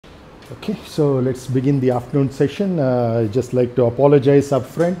Okay, so let's begin the afternoon session. I'd just like to apologize up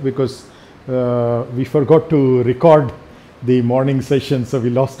front because we forgot to record the morning session, so we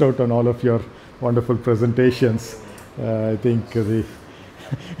lost out on all of your wonderful presentations. I think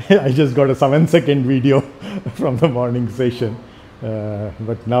I just got a 7-second video from the morning session,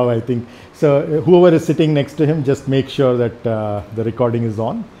 but now I think, so whoever is sitting next to him, just make sure that the recording is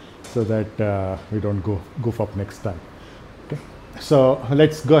on so that we don't goof up next time. So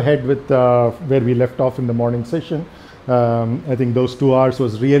let's go ahead with where we left off in the morning session. I think those 2 hours were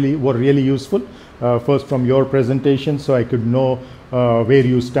really useful. First from your presentation, so I could know where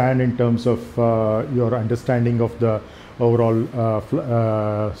you stand in terms of your understanding of the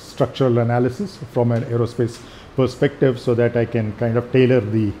overall structural analysis from an aerospace perspective, so that I can kind of tailor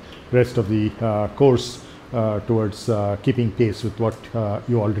the rest of the course towards keeping pace with what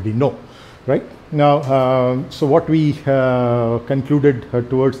you already know. Right now, so what we concluded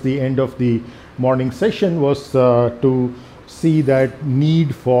towards the end of the morning session was to see that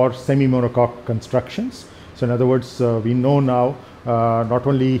need for semi-monocoque constructions. So in other words, we know now not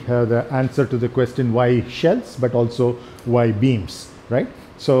only the answer to the question why shells, but also why beams, right?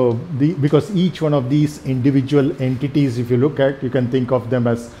 So because each one of these individual entities, if you look at, you can think of them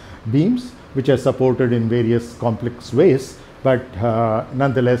as beams which are supported in various complex ways. But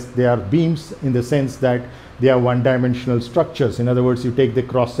nonetheless, they are beams in the sense that they are one-dimensional structures. In other words, you take the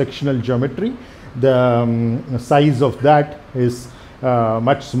cross-sectional geometry, the size of that is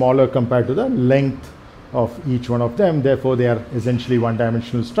much smaller compared to the length of each one of them. Therefore, they are essentially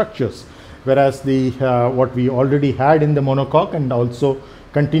one-dimensional structures. Whereas the what we already had in the monocoque and also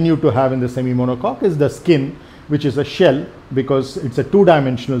continue to have in the semi-monocoque is the skin, which is a shell, because it's a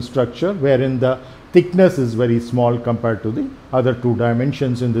two-dimensional structure wherein the thickness is very small compared to the other 2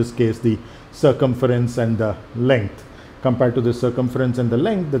 dimensions, in this case the circumference and the length. Compared to the circumference and the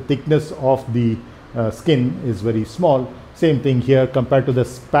length, the thickness of the skin is very small. Same thing here, compared to the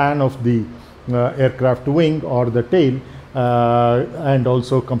span of the aircraft wing or the tail, and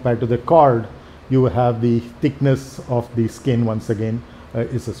also compared to the chord, you have the thickness of the skin once again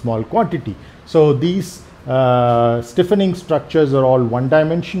is a small quantity. So these stiffening structures are all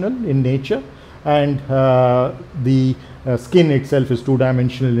one-dimensional in nature, and the skin itself is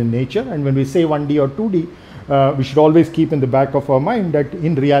 2-dimensional in nature. And when we say 1D or 2D, we should always keep in the back of our mind that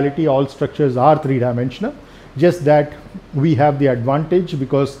in reality all structures are 3-dimensional, just that we have the advantage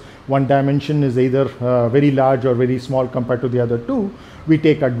because one dimension is either very large or very small compared to the other 2. We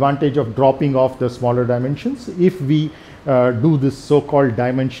take advantage of dropping off the smaller dimensions if we do this so-called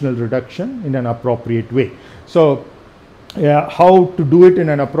dimensional reduction in an appropriate way. So how to do it in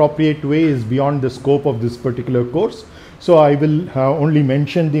an appropriate way is beyond the scope of this particular course. So I will only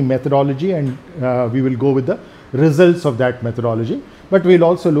mention the methodology, and we will go with the results of that methodology. But we'll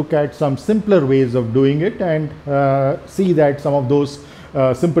also look at some simpler ways of doing it and see that some of those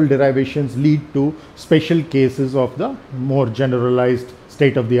simple derivations lead to special cases of the more generalized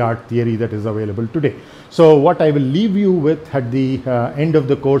state-of-the-art theory that is available today. So what I will leave you with at the end of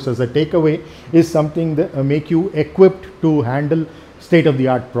the course as a takeaway is something that make you equipped to handle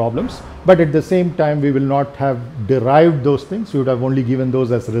state-of-the-art problems, but at the same time we will not have derived those things. We would have only given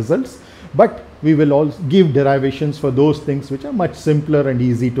those as results, but we will also give derivations for those things which are much simpler and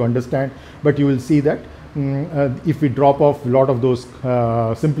easy to understand. But you will see that if we drop off a lot of those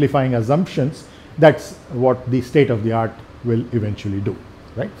simplifying assumptions, that's what the state-of-the-art will eventually do,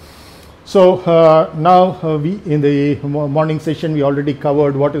 right? So now we in the morning session we already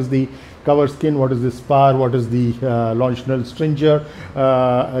covered what is the cover skin, what is the spar, what is the longitudinal stringer,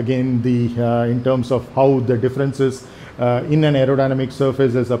 again the in terms of how the differences in an aerodynamic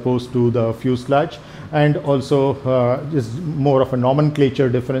surface as opposed to the fuselage, and also just more of a nomenclature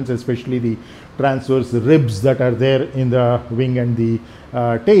difference, especially the transverse ribs that are there in the wing and the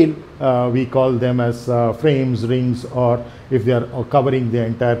tail. We call them as frames, rings, or if they are covering the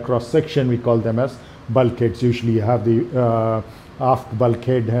entire cross section, we call them as bulkheads. Usually you have the aft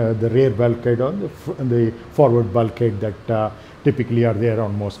bulkhead, the rear bulkhead, or the forward bulkhead that typically are there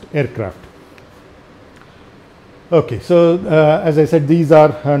on most aircraft. Okay, so as I said, these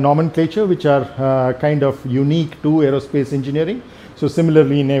are nomenclature which are kind of unique to aerospace engineering. So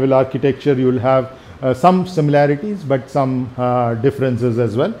similarly in naval architecture you will have some similarities but some differences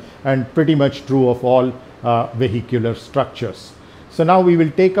as well, and pretty much true of all vehicular structures. So now we will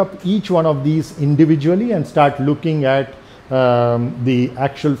take up each one of these individually and start looking at the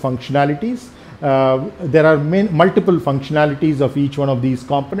actual functionalities. There are multiple functionalities of each one of these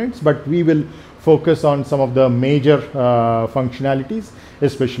components, but we will focus on some of the major functionalities,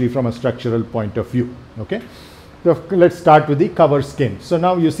 especially from a structural point of view. Okay. let's start with the cover skin. So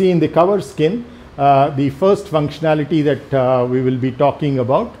now you see in the cover skin, the first functionality that we will be talking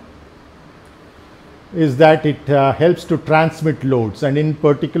about is that it helps to transmit loads, and in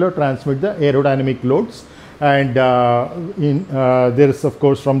particular transmit the aerodynamic loads. And there is, of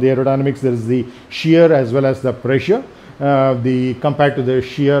course, from the aerodynamics there is the shear as well as the pressure. Compared to the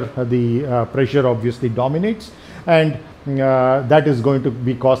shear, the pressure obviously dominates, and that is going to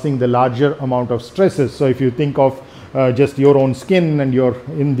be causing the larger amount of stresses. So if you think of just your own skin and you're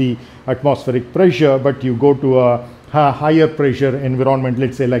in the atmospheric pressure, but you go to a higher pressure environment,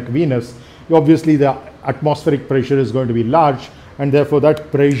 let's say like Venus, obviously the atmospheric pressure is going to be large, and therefore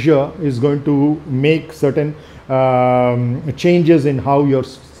that pressure is going to make certain changes in how your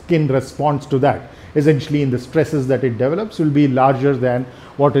skin responds to that. Essentially, in the stresses that it develops will be larger than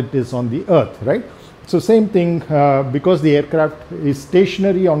what it is on the earth, right? So same thing, because the aircraft is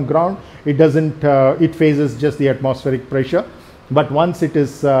stationary on ground, it doesn't, it faces just the atmospheric pressure, but once it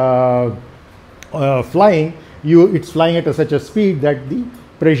is flying, it's flying at such a speed that the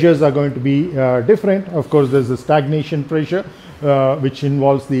pressures are going to be different. Of course, there's the stagnation pressure, which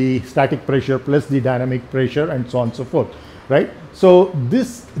involves the static pressure plus the dynamic pressure and so on and so forth, right? So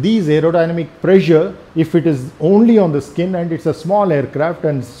these aerodynamic pressure, if it is only on the skin and it's a small aircraft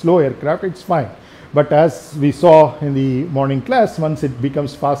and slow aircraft, it's fine. But as we saw in the morning class, once it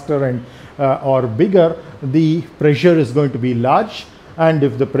becomes faster and or bigger, the pressure is going to be large, and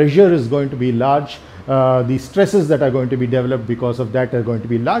if the pressure is going to be large, the stresses that are going to be developed because of that are going to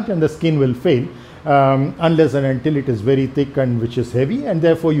be large, and the skin will fail unless and until it is very thick and which is heavy, and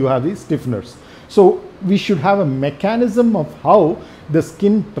therefore you have these stiffeners. So we should have a mechanism of how the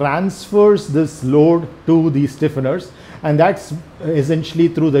skin transfers this load to the stiffeners, and that's essentially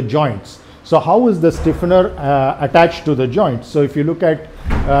through the joints. So how is the stiffener attached to the joints? So if you look at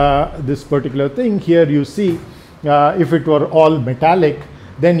this particular thing here, you see if it were all metallic,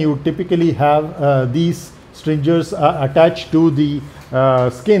 then you typically have these stringers attached to the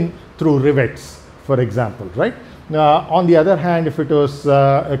skin through rivets, for example, right? On the other hand, if it was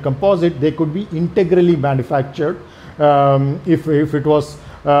a composite, they could be integrally manufactured. If it was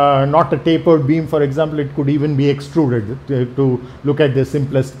not a tapered beam, for example, it could even be extruded, to look at the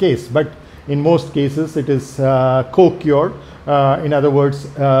simplest case. But in most cases, it is co-cured. In other words,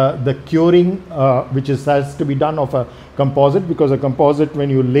 the curing which has to be done of a composite, because a composite, when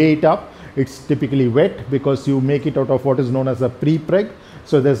you lay it up, it's typically wet because you make it out of what is known as a pre-preg.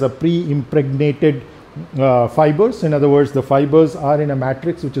 So there's a pre-impregnated fibers. In other words, the fibers are in a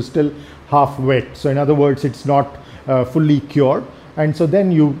matrix which is still half wet. So in other words, it's not fully cured. And so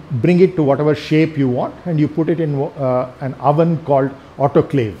then you bring it to whatever shape you want, and you put it in an oven called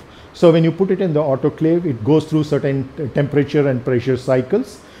autoclave. So when you put it in the autoclave, it goes through certain temperature and pressure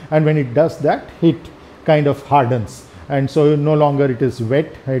cycles, and when it does that, it kind of hardens, and so no longer it is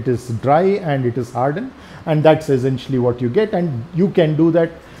wet, it is dry and it is hardened, and that's essentially what you get. And you can do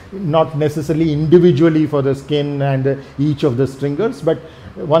that not necessarily individually for the skin and each of the stringers, but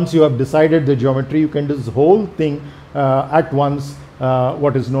once you have decided the geometry, you can do this whole thing at once,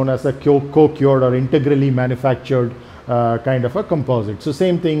 what is known as a co-cured or integrally manufactured kind of a composite. So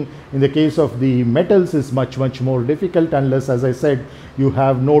same thing in the case of the metals is much more difficult, unless, as I said, you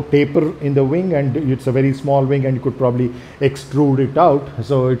have no taper in the wing and it's a very small wing and you could probably extrude it out.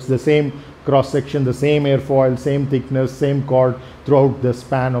 So it's the same cross section, the same airfoil, same thickness, same chord throughout the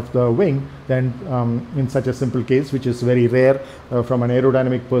span of the wing. Then in such a simple case, which is very rare from an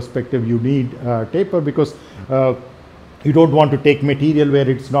aerodynamic perspective, you need taper, because you don't want to take material where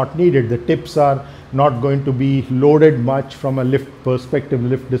it's not needed. The tips are not going to be loaded much from a lift perspective.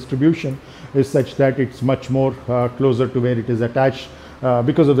 Lift distribution is such that it's much more closer to where it is attached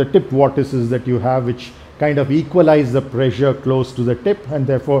because of the tip vortices that you have, which kind of equalize the pressure close to the tip, and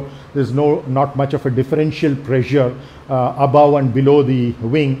therefore there's not much of a differential pressure above and below the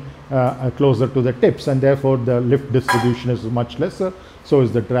wing closer to the tips, and therefore the lift distribution is much lesser, so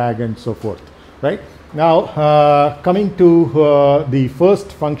is the drag and so forth, right? Now coming to the first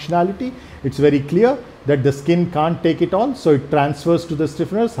functionality, it's very clear that the skin can't take it all, so it transfers to the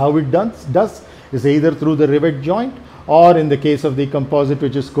stiffeners. How it does is either through the rivet joint, or in the case of the composite,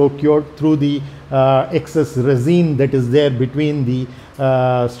 which is co-cured, through the excess resin that is there between the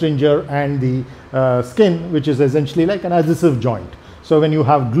stringer and the skin, which is essentially like an adhesive joint. So when you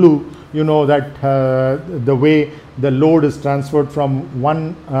have glue, you know that the way the load is transferred from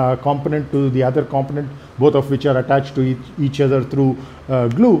one component to the other component both of which are attached to each other through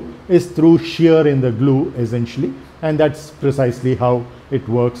glue, is through shear in the glue essentially, and that's precisely how it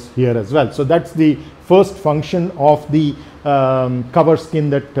works here as well. So that's the first function of the cover skin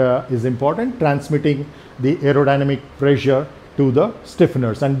that is important, transmitting the aerodynamic pressure to the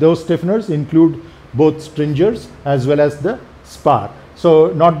stiffeners, and those stiffeners include both stringers as well as the spar.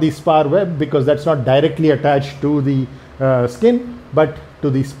 So not the spar web, because that's not directly attached to the skin, but to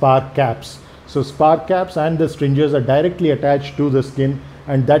the spar caps. So spar caps and the stringers are directly attached to the skin,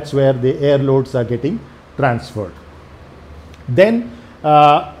 and that's where the air loads are getting transferred. Then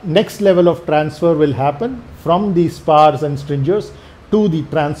next level of transfer will happen from the spars and stringers to the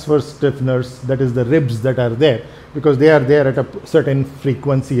transverse stiffeners, that is the ribs that are there, because they are there at a certain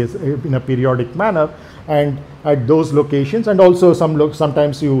frequency in a periodic manner, and at those locations, and also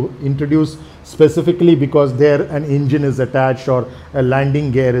sometimes you introduce specifically because there an engine is attached or a landing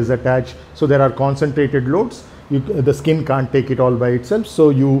gear is attached, so there are concentrated loads. The skin can't take it all by itself, so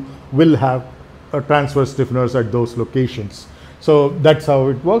you will have transverse stiffeners at those locations. So that's how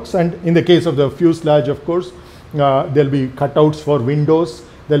it works. And in the case of the fuselage, of course, there'll be cutouts for windows,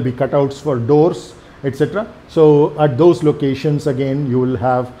 there'll be cutouts for doors, etc. So at those locations again you will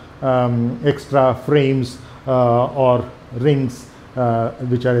have extra frames or rings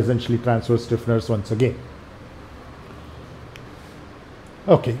which are essentially transverse stiffeners once again.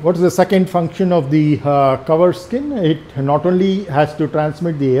 Okay, what is the second function of the cover skin? It not only has to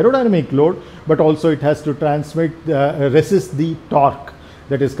transmit the aerodynamic load, but also it has to transmit resist the torque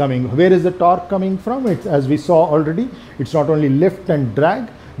that is coming. Where is the torque coming from? It's, as we saw already, it's not only lift and drag,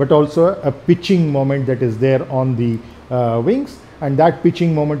 but also a pitching moment that is there on the wings, and that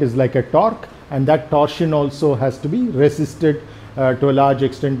pitching moment is like a torque, and that torsion also has to be resisted to a large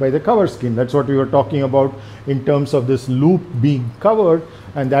extent by the cover skin. That's what we were talking about in terms of this loop being covered,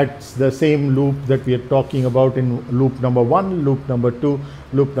 and that's the same loop that we are talking about in loop number 1, loop number 2,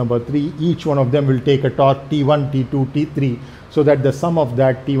 loop number 3. Each one of them will take a torque T1, T2, T3, so that the sum of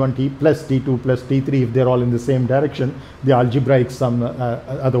that T1 T plus T2 plus T3, if they're all in the same direction, the algebraic sum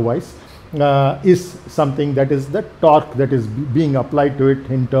otherwise, is something that is the torque that is being applied to it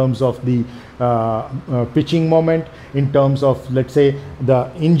in terms of the pitching moment, in terms of, let's say,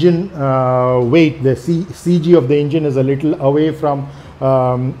 the engine weight, the CG of the engine is a little away from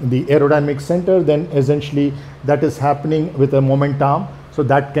the aerodynamic center, then essentially that is happening with a moment arm, so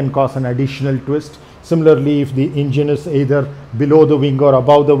that can cause an additional twist. Similarly, if the engine is either below the wing or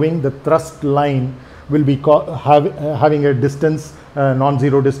above the wing, the thrust line will be having a distance,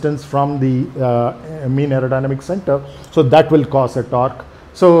 non-zero distance from the mean aerodynamic center, so that will cause a torque.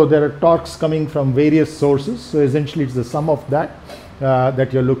 So there are torques coming from various sources, so essentially it's the sum of that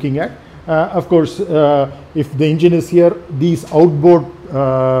that you're looking at. Of course, if the engine is here, these outboard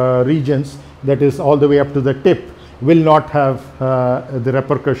regions, that is all the way up to the tip, will not have the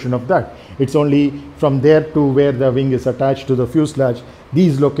repercussion of that. It's only from there to where the wing is attached to the fuselage.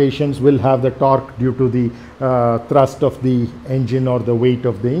 These locations will have the torque due to the thrust of the engine or the weight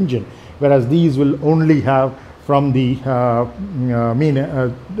of the engine, whereas these will only have from the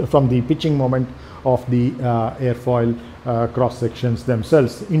from the pitching moment of the airfoil cross sections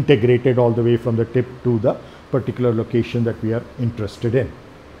themselves, integrated all the way from the tip to the particular location that we are interested in.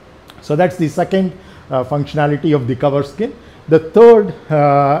 So that's the second functionality of the cover skin. The third,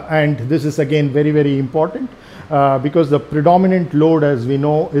 and this is again very, very important, because the predominant load, as we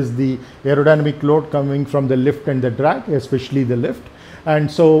know, is the aerodynamic load coming from the lift and the drag, especially the lift. And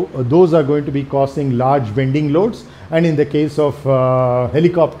so those are going to be causing large bending loads. And in the case of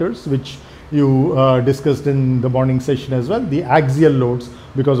helicopters, which you discussed in the morning session as well, the axial loads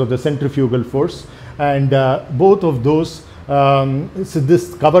because of the centrifugal force. And both of those, so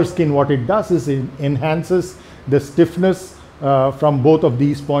this cover skin, what it does is it enhances the stiffness from both of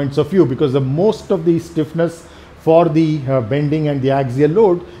these points of view, because the most of the stiffness for the bending and the axial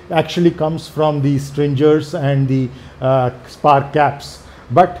load actually comes from the stringers and the spar caps,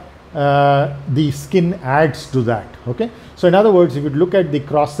 but the skin adds to that. Okay, so in other words, if you look at the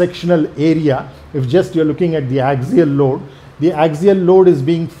cross-sectional area, if just you're looking at the axial load is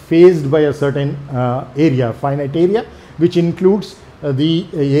being phased by a certain area, finite area, which includes the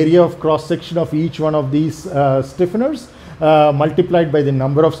area of cross-section of each one of these stiffeners multiplied by the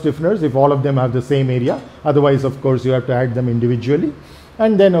number of stiffeners if all of them have the same area. Otherwise, of course, you have to add them individually.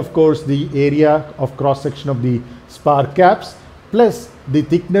 And then, of course, the area of cross-section of the spar caps plus the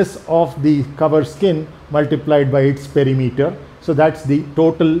thickness of the cover skin multiplied by its perimeter. So that's the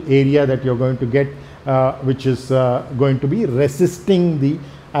total area that you're going to get, which is going to be resisting the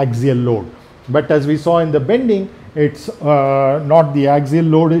axial load. But as we saw in the bending, it's not the axial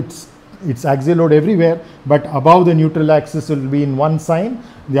load, it's it's axial load everywhere, but above the neutral axis it will be in one sign,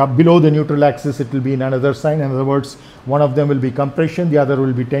 below the neutral axis it will be in another sign. In other words, one of them will be compression, the other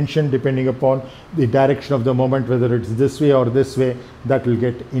will be tension, depending upon the direction of the moment, whether it's this way or this way, that will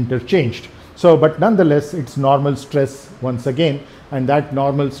get interchanged. So, but nonetheless, it's normal stress once again, and that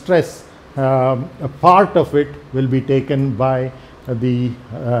normal stress, a part of it will be taken by the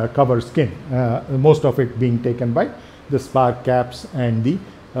cover skin, most of it being taken by the spark caps and the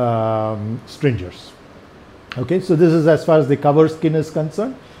stringers. Okay, so this is as far as the cover skin is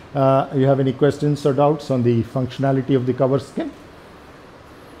concerned. You have any questions or doubts on the functionality of the cover skin?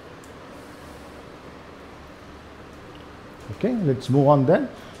 Okay, let's move on then.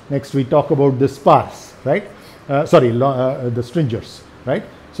 Next we talk about the spars, right? The stringers, right?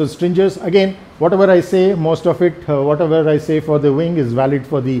 So stringers, again, whatever I say, most of it, whatever I say for the wing is valid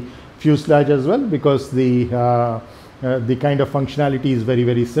for the fuselage as well, because the kind of functionality is very,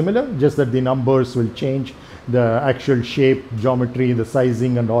 very similar, just that the numbers will change, the actual shape, geometry, the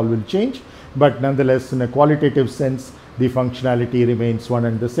sizing and all will change, but nonetheless, in a qualitative sense, the functionality remains one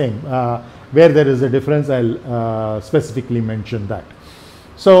and the same. Where there is a difference, I'll specifically mention that.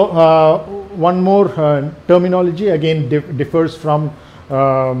 So one more terminology, again differs from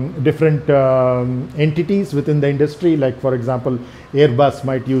different entities within the industry, like for example, Airbus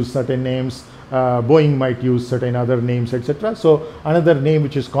might use certain names, Boeing might use certain other names, etc. So another name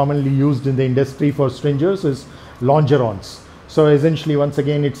which is commonly used in the industry for stringers is longerons. So essentially, once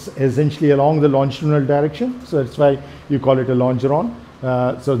again, it's essentially along the longitudinal direction, so that's why you call it a longeron.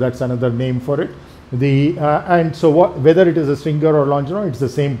 So that's another name for it. And so whether it is a stringer or longeron, it's the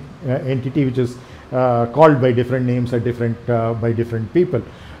same entity which is called by different names at by different people.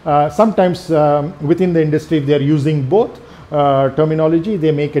 Sometimes within the industry, if they are using both terminology,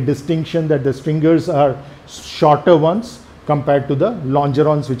 they make a distinction that the stringers are shorter ones compared to the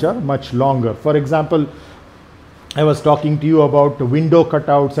longerons, which are much longer. For example, I was talking to you about window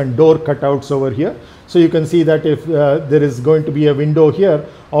cutouts and door cutouts over here. So you can see that if there is going to be a window here,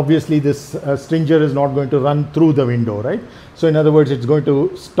 obviously this stringer is not going to run through the window, right? So in other words, it's going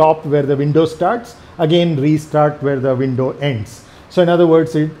to stop where the window starts, again restart where the window ends. So in other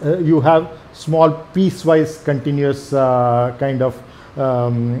words, you have small piecewise continuous kind of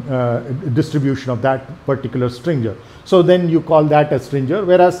distribution of that particular stringer. So then you call that a stringer,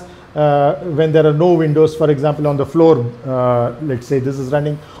 whereas when there are no windows, for example, on the floor, let's say this is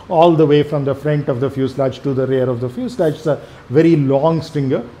running all the way from the front of the fuselage to the rear of the fuselage, it's a very long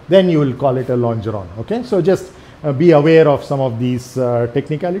stringer, then you will call it a longeron. Okay, so just be aware of some of these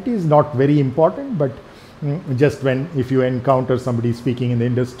technicalities, not very important, but just if you encounter somebody speaking in the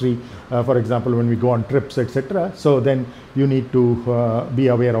industry, for example, when we go on trips, etc., so then you need to be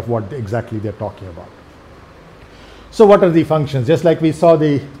aware of what exactly they're talking about. So what are the functions? Just like we saw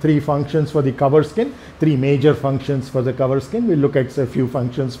the three functions for the cover skin, three major functions for the cover skin, we'll look at a few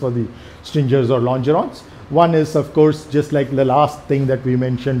functions for the stringers or longerons. One is, of course, just like the last thing that we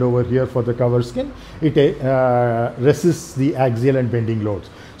mentioned over here for the cover skin, it resists the axial and bending loads.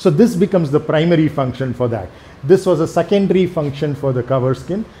 So this becomes the primary function for that. This was a secondary function for the cover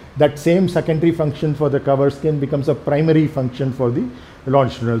skin. That same secondary function for the cover skin becomes a primary function for the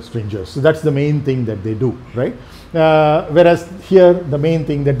longitudinal stringers. So that's the main thing that they do, right? Whereas here the main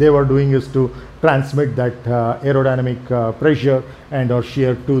thing that they were doing is to transmit that aerodynamic pressure and or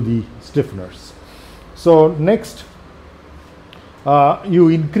shear to the stiffeners. So next, you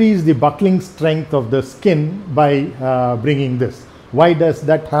increase the buckling strength of the skin by bringing this. Why does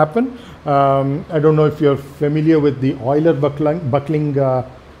that happen? I don't know if you're familiar with the Euler buckling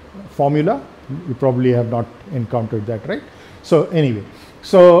formula. You probably have not encountered that, right? So anyway,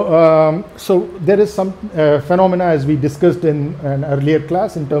 so there is some phenomena, as we discussed in an earlier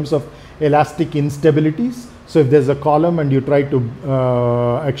class, in terms of elastic instabilities. So if there's a column and you try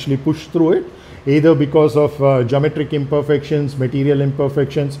to actually push through it, either because of geometric imperfections, material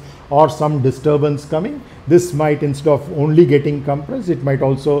imperfections, or some disturbance coming, this might, instead of only getting compressed, it might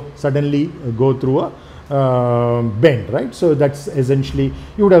also suddenly go through a bend, right? So that's essentially,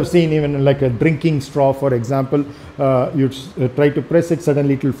 you would have seen even like a drinking straw, for example, you try to press it,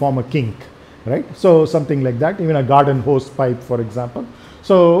 suddenly it will form a kink, right? So something like that, even a garden hose pipe, for example.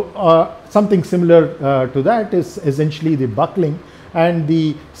 So something similar to that is essentially the buckling, and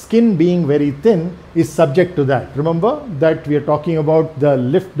the skin being very thin is subject to that. Remember that we are talking about the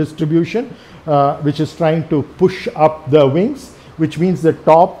lift distribution, which is trying to push up the wings, which means the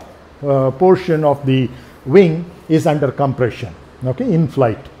top portion of the wing is under compression, okay, in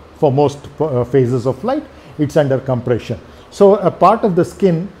flight. For most phases of flight, it's under compression. So a part of the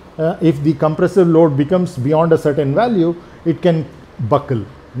skin, if the compressive load becomes beyond a certain value, it can buckle,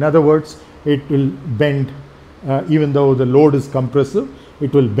 In other words, it will bend even though the load is compressive,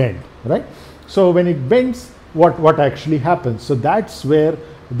 it will bend, right? So when it bends, what actually happens? So that's where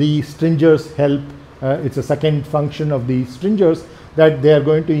the stringers help. It's a second function of the stringers, that they are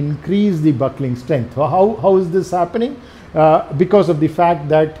going to increase the buckling strength. How is this happening? Because of the fact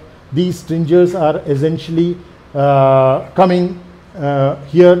that these stringers are essentially coming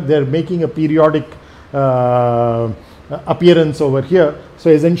here, they're making a periodic appearance over here. So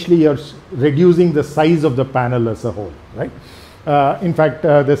essentially you're reducing the size of the panel as a whole, right? In fact,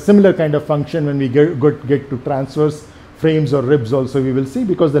 the similar kind of function when we get to transverse frames or ribs also we will see,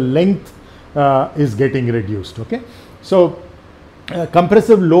 because the length is getting reduced, okay? So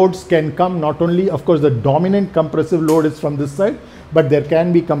compressive loads can come not only, of course, the dominant compressive load is from this side, but there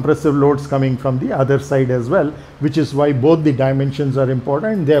can be compressive loads coming from the other side as well, which is why both the dimensions are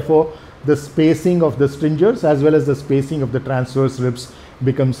important, and therefore the spacing of the stringers as well as the spacing of the transverse ribs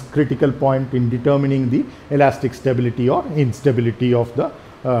becomes critical point in determining the elastic stability or instability of the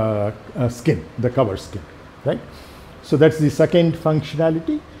skin, the cover skin, right? So that's the second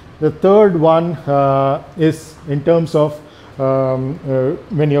functionality. The third one is in terms of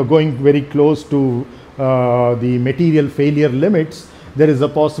when you're going very close to the material failure limits, there is a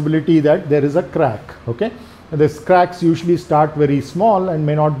possibility that there is a crack, okay? And these cracks usually start very small and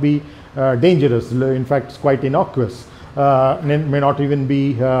may not be dangerous. In fact, it's quite innocuous. May not even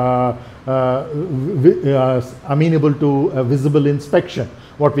be amenable to a visible inspection,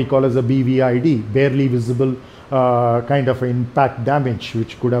 what we call as a BVID, barely visible kind of impact damage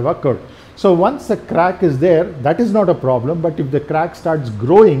which could have occurred. So once a crack is there, that is not a problem, but if the crack starts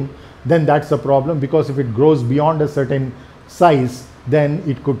growing, then that's a problem, because if it grows beyond a certain size, then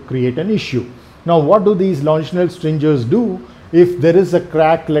it could create an issue. Now what do these longitudinal stringers do? If there is a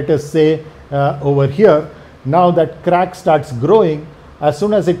crack, let us say over here, now that crack starts growing, as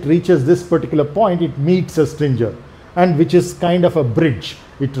soon as it reaches this particular point, it meets a stringer, and which is kind of a bridge.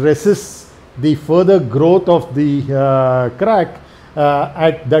 It resists the further growth of the crack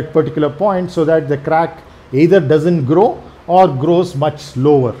at that particular point, so that the crack either doesn't grow or grows much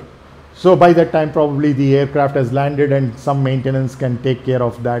slower. So by that time probably the aircraft has landed and some maintenance can take care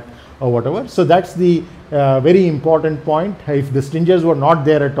of that or whatever. So that's the very important point. If the stringers were not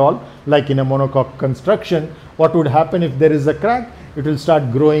there at all, like in a monocoque construction, what would happen if there is a crack? It will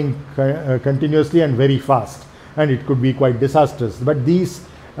start growing continuously and very fast, and it could be quite disastrous. But these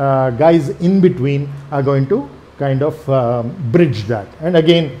guys in between are going to kind of bridge that. And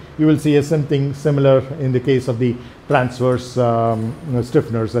again, you will see something similar in the case of the transverse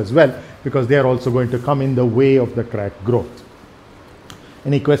stiffeners as well, because they are also going to come in the way of the crack growth.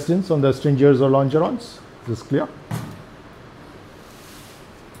 Any questions on the stringers or longerons? Is this clear?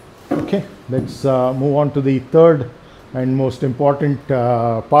 Okay, let's move on to the third and most important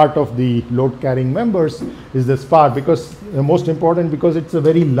part of the load carrying members is the spar, because most important because it's a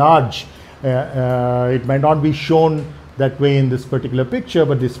very large, it might not be shown that way in this particular picture,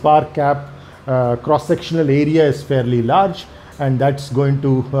 but the spar cap cross-sectional area is fairly large, and that's going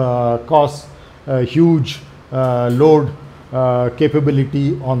to cause a huge load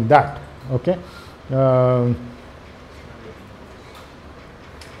capability on that, okay?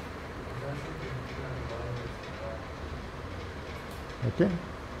 Okay,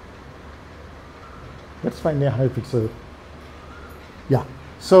 that's fine. Yeah, if it's a, yeah.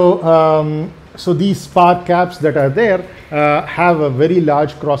 So so these spar caps that are there have a very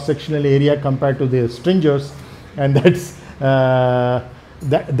large cross-sectional area compared to the stringers, and that's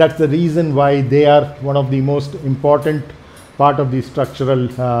that's the reason why they are one of the most important part of the structural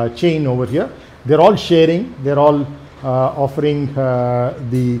chain over here. They're all sharing. They're all offering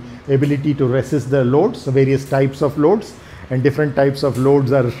the ability to resist the loads, various types of loads. And different types of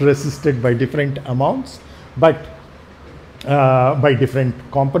loads are resisted by different amounts, but by different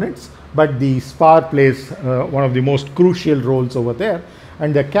components. But the spar plays one of the most crucial roles over there.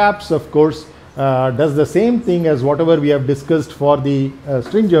 And the caps, of course, does the same thing as whatever we have discussed for the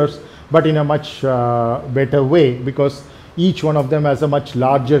stringers, but in a much better way, because each one of them has a much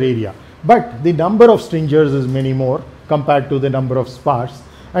larger area. But the number of stringers is many more compared to the number of spars,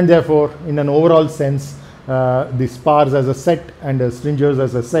 and therefore, in an overall sense, the spars as a set and the stringers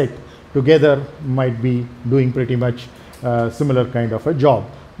as a set together might be doing pretty much similar kind of a job.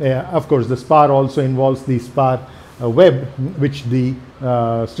 Of course, the spar also involves the spar web, which the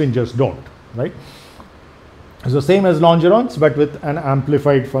stringers don't, right? So same as longerons, but with an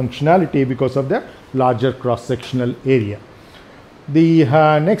amplified functionality because of their larger cross-sectional area. The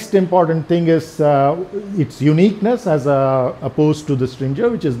next important thing is its uniqueness as opposed to the stringer,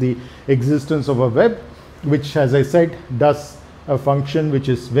 which is the existence of a web, which, as I said, does a function which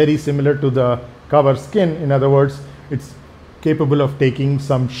is very similar to the cover skin. In other words, it's capable of taking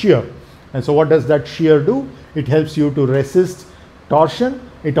some shear. And so what does that shear do? It helps you to resist torsion.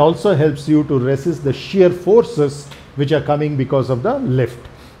 It also helps you to resist the shear forces which are coming because of the lift.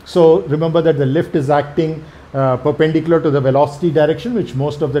 So remember that the lift is acting perpendicular to the velocity direction, which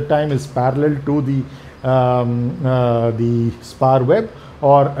most of the time is parallel to the spar web,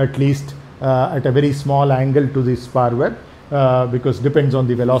 or at least at a very small angle to the spar web, because depends on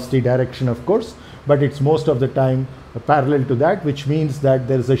the velocity direction, of course, but it's most of the time parallel to that, which means that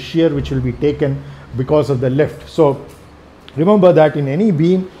there is a shear which will be taken because of the lift. So remember that in any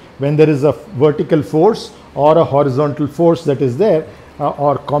beam, when there is a vertical force or a horizontal force that is there,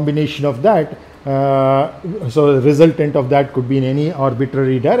 or combination of that, so the resultant of that could be in any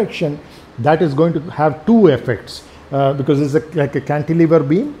arbitrary direction, that is going to have two effects, because it's like a cantilever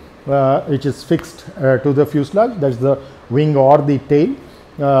beam which is fixed to the fuselage, that's the wing or the tail.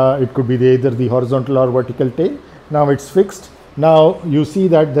 It could be either the horizontal or vertical tail. Now it's fixed. Now you see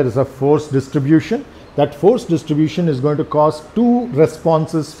that there is a force distribution. That force distribution is going to cause two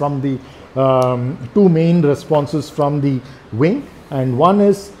responses from the two main responses from the wing, and one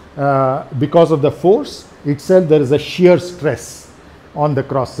is because of the force itself, there is a shear stress on the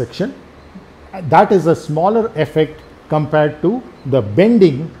cross section. That is a smaller effect compared to the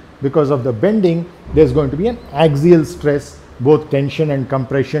bending. Because of the bending, there is going to be an axial stress, both tension and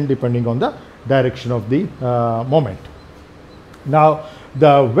compression, depending on the direction of the moment. Now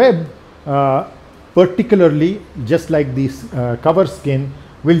the web, particularly just like this cover skin,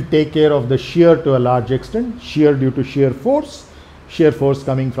 will take care of the shear to a large extent, shear due to shear force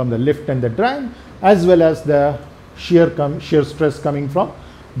coming from the lift and the drag, as well as the shear stress coming from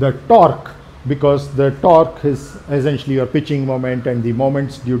the torque, because the torque is essentially your pitching moment and the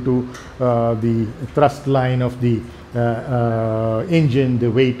moments due to the thrust line of the engine,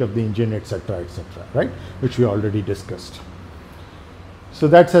 the weight of the engine, etc., right, which we already discussed. So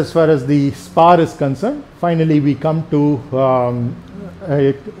that's as far as the spar is concerned. Finally, we come to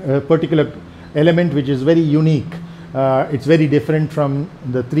a particular element which is very unique. It's very different from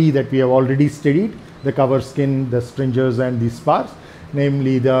the three that we have already studied: the cover skin, the stringers, and the spars,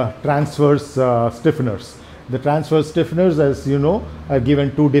 namely the transverse stiffeners. The transverse stiffeners, as you know, are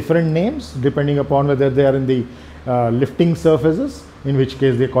given two different names depending upon whether they are in the lifting surfaces, in which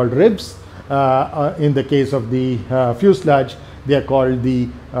case they are called ribs. In the case of the fuselage, they are called the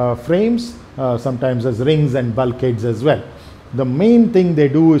frames, sometimes as rings and bulkheads as well. The main thing they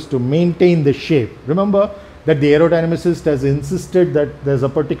do is to maintain the shape. Remember that the aerodynamicist has insisted that there's a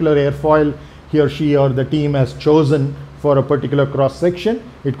particular airfoil he or she or the team has chosen for a particular cross section.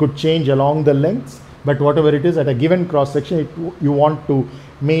 It could change along the lengths, but whatever it is at a given cross section, you want to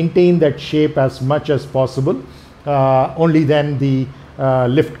maintain that shape as much as possible. Only then the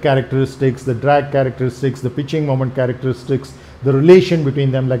lift characteristics, the drag characteristics, the pitching moment characteristics, the relation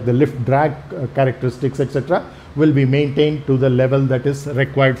between them, like the lift drag characteristics, etc., will be maintained to the level that is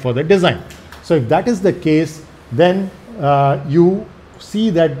required for the design. So if that is the case, then you see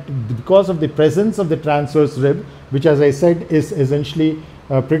that because of the presence of the transverse rib, which, as I said, is essentially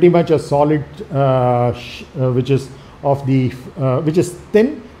pretty much a solid which is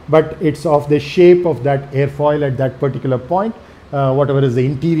thin, but it's of the shape of that airfoil at that particular point, whatever is the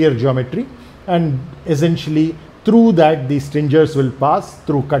interior geometry, and essentially through that the stringers will pass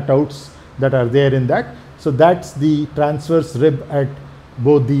through cutouts that are there in that. So that's the transverse rib at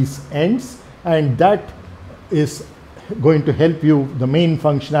both these ends, and that is going to help you. The main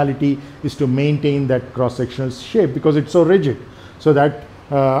functionality is to maintain that cross-sectional shape because it's so rigid, so that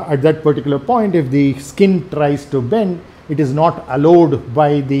at that particular point, if the skin tries to bend, it is not allowed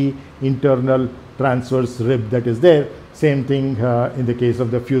by the internal transverse rib that is there. Same thing in the case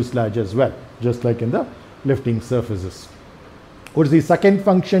of the fuselage as well, just like in the lifting surfaces. What is the second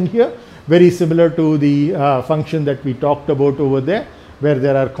function here? Very similar to the function that we talked about over there, where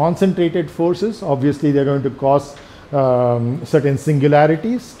there are concentrated forces. Obviously, they're going to cause certain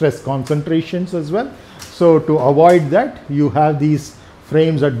singularities, stress concentrations as well. So to avoid that, you have these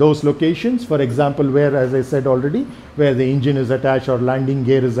frames at those locations. For example, where, as I said already, where the engine is attached or landing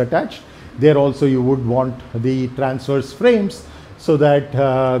gear is attached, there also you would want the transverse frames, so that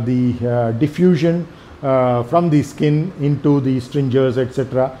the diffusion from the skin into the stringers,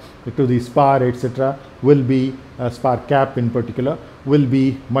 etc., to the spar, etc., will be, spar cap in particular, will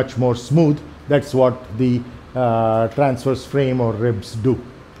be much more smooth. That's what the transverse frame or ribs do.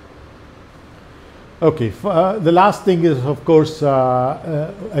 Okay, the last thing is, of course,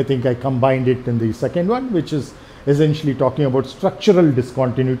 I think I combined it in the second one, which is essentially talking about structural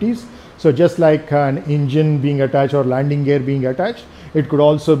discontinuities. So just like an engine being attached or landing gear being attached, it could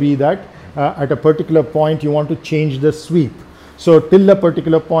also be that at a particular point you want to change the sweep. So till a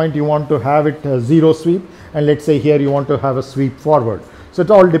particular point you want to have it zero sweep, and let's say here you want to have a sweep forward. So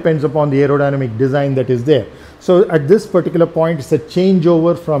it all depends upon the aerodynamic design that is there. So at this particular point it's a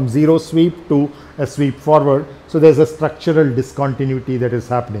changeover from zero sweep to a sweep forward. So there's a structural discontinuity that is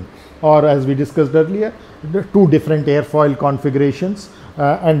happening. Or as we discussed earlier, the two different airfoil configurations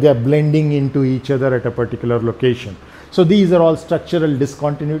and they are blending into each other at a particular location. So these are all structural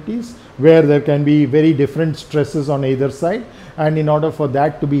discontinuities where there can be very different stresses on either side, and in order for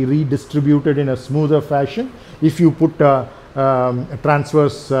that to be redistributed in a smoother fashion, if you put a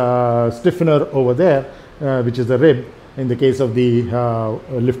transverse stiffener over there, which is the rib in the case of the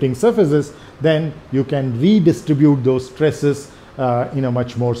lifting surfaces, then you can redistribute those stresses in a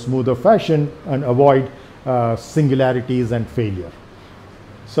much more smoother fashion and avoid singularities and failure.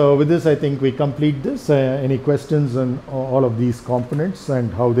 So with this I think we complete this. Any questions on all of these components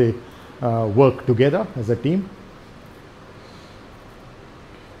and how they work together as a team?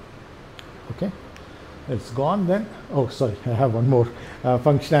 Okay. It's gone then. Oh, sorry, I have one more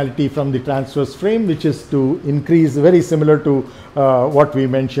functionality from the transverse frame, which is to increase, very similar to what we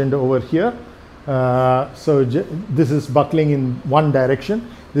mentioned over here. So this is buckling in one direction,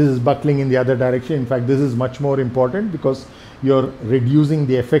 this is buckling in the other direction. In fact, this is much more important because you're reducing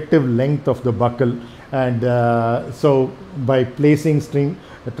the effective length of the buckle, and so by placing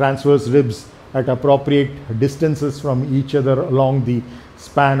transverse ribs at appropriate distances from each other along the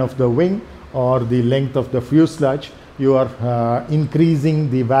span of the wing or the length of the fuselage, you are increasing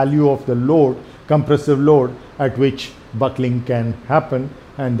the value of the load, compressive load at which buckling can happen,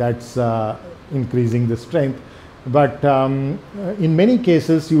 and that's increasing the strength. But in many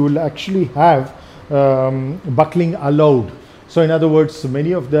cases you will actually have buckling allowed. So in other words,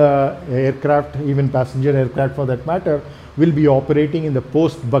 many of the aircraft, even passenger aircraft for that matter, will be operating in the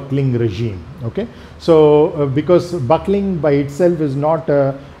post-buckling regime. Okay, so because buckling by itself is not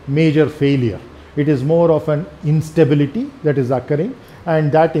a major failure, it is more of an instability that is occurring,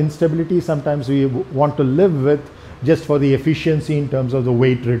 and that instability sometimes we want to live with just for the efficiency in terms of the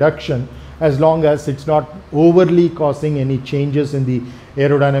weight reduction, as long as it's not overly causing any changes in the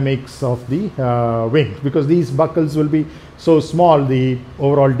aerodynamics of the wing, because these buckles will be so small, the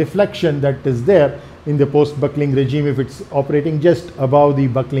overall deflection that is there in the post-buckling regime, if it's operating just above the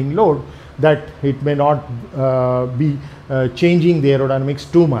buckling load, that it may not be changing the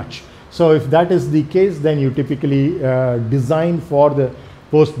aerodynamics too much. So if that is the case, then you typically design for the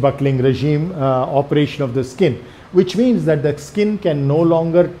post-buckling regime operation of the skin, which means that the skin can no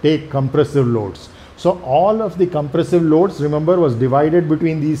longer take compressive loads. So all of the compressive loads, remember, was divided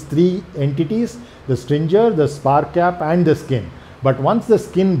between these three entities: the stringer, the spar cap and the skin. But once the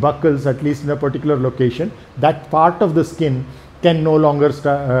skin buckles, at least in a particular location, that part of the skin can no longer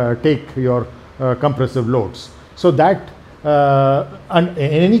take your compressive loads. So that and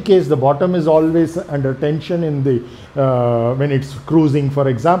in any case, the bottom is always under tension in the when it's cruising, for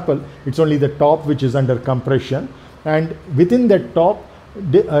example, it's only the top which is under compression, and within that top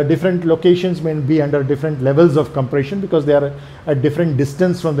different locations may be under different levels of compression because they are at different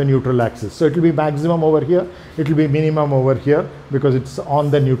distance from the neutral axis. So it will be maximum over here, it will be minimum over here because it's on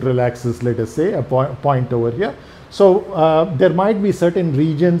the neutral axis, let us say a point over here. So there might be certain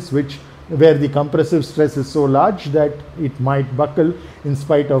regions where the compressive stress is so large that it might buckle in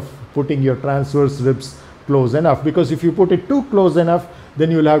spite of putting your transverse ribs close enough, because if you put it too close enough, then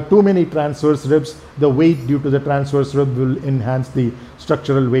you will have too many transverse ribs. The weight due to the transverse rib will enhance the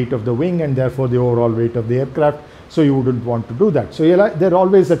structural weight of the wing and therefore the overall weight of the aircraft. So you wouldn't want to do that. So there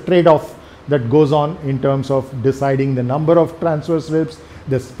always a trade-off that goes on in terms of deciding the number of transverse ribs,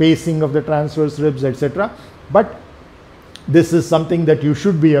 the spacing of the transverse ribs, etc. But this is something that you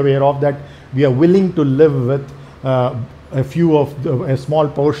should be aware of, that we are willing to live with a small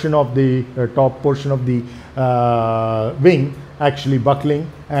portion of the top portion of the wing actually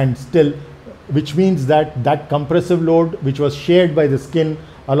buckling, and still, which means that that compressive load which was shared by the skin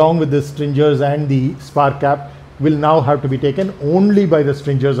along with the stringers and the spar cap will now have to be taken only by the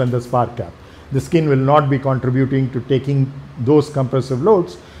stringers and the spar cap. The skin will not be contributing to taking those compressive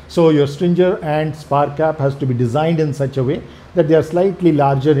loads. So your stringer and spar cap has to be designed in such a way that they are slightly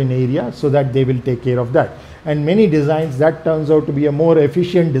larger in area so that they will take care of that. And many designs, that turns out to be a more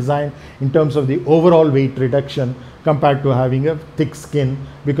efficient design in terms of the overall weight reduction compared to having a thick skin,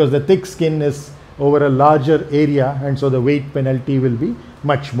 because the thick skin is over a larger area and so the weight penalty will be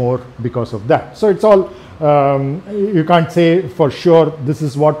much more because of that. So it's all, you can't say for sure this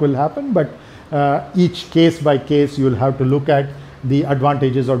is what will happen, but Each case by case you will have to look at the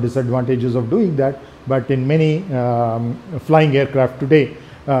advantages or disadvantages of doing that, but in many flying aircraft today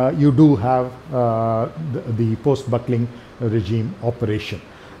you do have the post-buckling regime operation.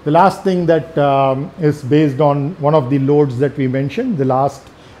 The last thing that is based on one of the loads that we mentioned, the last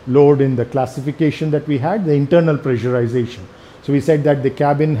load in the classification that we had, the internal pressurization. So we said that the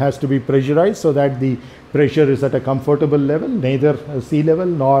cabin has to be pressurized so that the pressure is at a comfortable level, neither sea level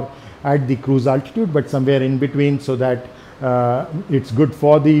nor at the cruise altitude, but somewhere in between, so that it's good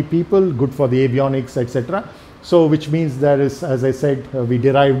for the people, good for the avionics, etc. So which means there is, as I said, we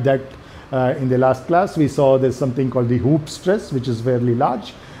derived that in the last class. We saw there's something called the hoop stress, which is fairly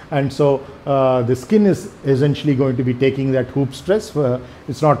large. And so the skin is essentially going to be taking that hoop stress.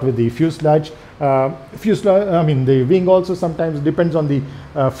 It's not with the fuselage. I mean, the wing also sometimes depends on the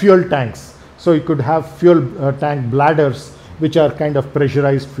fuel tanks. So you could have fuel tank bladders, which are kind of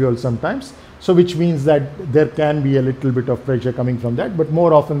pressurized fuel sometimes. So which means that there can be a little bit of pressure coming from that, but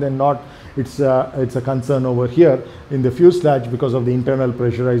more often than not, it's a concern over here in the fuselage because of the internal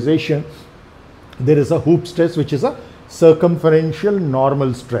pressurization. There is a hoop stress, which is a circumferential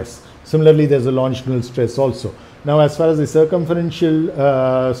normal stress. Similarly, there's a longitudinal stress also. Now, as far as the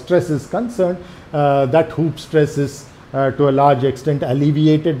circumferential stress is concerned, that hoop stress is to a large extent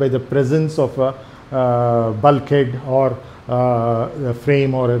alleviated by the presence of a bulkhead or a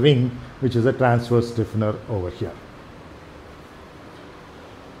frame or a ring, which is a transverse stiffener over here.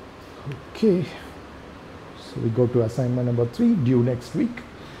 Okay, so we go to assignment number 3, due next week.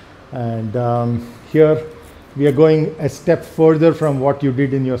 And here we are going a step further from what you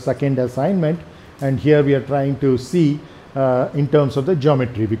did in your second assignment, and here we are trying to see in terms of the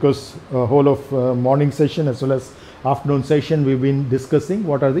geometry, because whole of morning session as well as afternoon session we've been discussing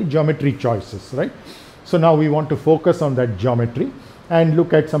what are the geometry choices, right? So now we want to focus on that geometry and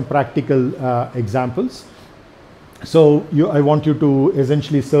look at some practical examples. So I want you to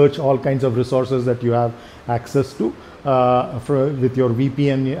essentially search all kinds of resources that you have access to with your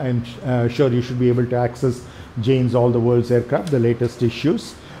VPN, and sure you should be able to access Jane's All the World's Aircraft, the latest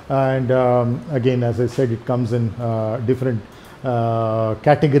issues. And again, as I said, it comes in different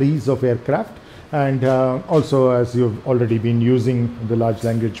categories of aircraft, and also, as you've already been using the large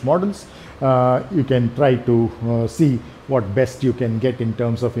language models, you can try to see what best you can get in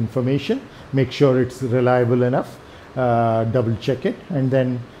terms of information. Make sure it's reliable enough, double check it, and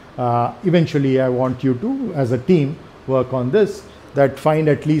then eventually I want you to, as a team, work on this, that find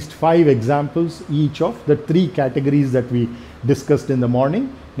at least 5 examples each of the 3 categories that we discussed in the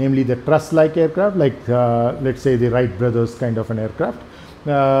morning, namely the truss-like aircraft, like let's say the Wright brothers kind of an aircraft.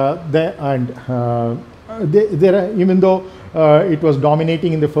 Even though it was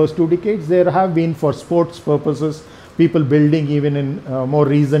dominating in the first 2 decades, there have been, for sports purposes, people building even in more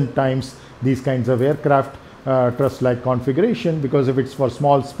recent times these kinds of aircraft, truss-like configuration, because if it's for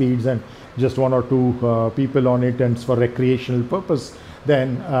small speeds and just 1 or 2 people on it and it's for recreational purpose,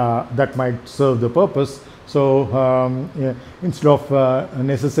 then that might serve the purpose. So yeah, instead of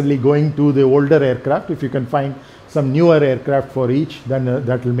necessarily going to the older aircraft, if you can find some newer aircraft for each, then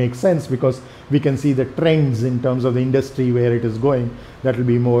that will make sense, because we can see the trends in terms of the industry where it is going. That will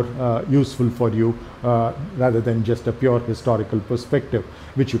be more useful for you rather than just a pure historical perspective,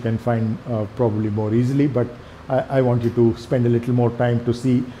 which you can find probably more easily. But I want you to spend a little more time to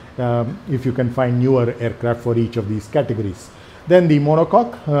see if you can find newer aircraft for each of these categories. Then the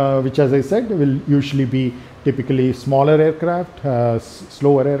monocoque, which, as I said, will usually be typically smaller aircraft,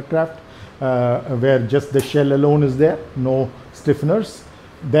 slower aircraft, where just the shell alone is there, no stiffeners.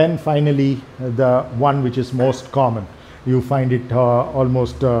 Then finally the one which is most common, you find it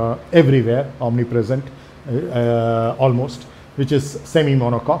almost everywhere, omnipresent almost, which is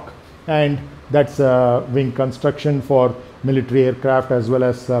semi-monocoque, and that's a wing construction for military aircraft as well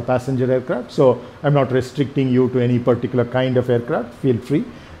as passenger aircraft. So I'm not restricting you to any particular kind of aircraft. Feel free,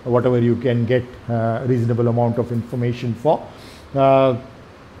 whatever you can get reasonable amount of information for.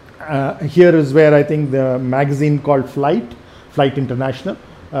 Here is where I think the magazine called Flight International,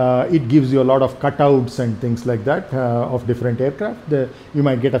 it gives you a lot of cutouts and things like that of different aircraft. You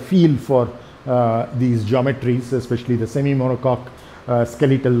might get a feel for these geometries, especially the semi-monocoque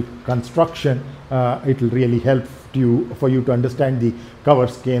skeletal construction. It will really help for you to understand the cover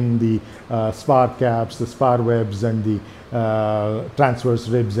skin, the spar caps, the spar webs, and the transverse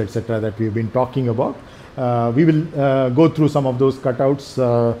ribs, etc., that we've been talking about. We will go through some of those cutouts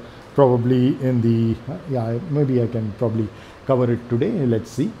probably in the, maybe I can probably cover it today. Let's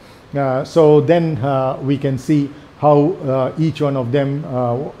see. So then we can see how each one of them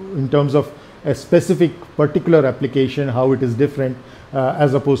in terms of a specific particular application, how it is different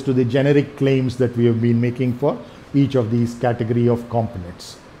as opposed to the generic claims that we have been making for each of these category of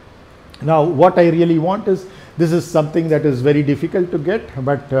components. Now what I really want is, this is something that is very difficult to get,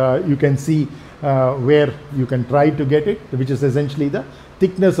 but you can see where you can try to get it, which is essentially the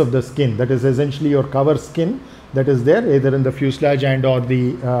thickness of the skin. That is essentially your cover skin that is there either in the fuselage and or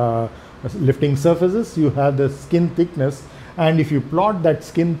the lifting surfaces. You have the skin thickness, and if you plot that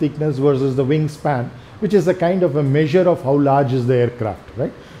skin thickness versus the wingspan, which is a kind of a measure of how large is the aircraft,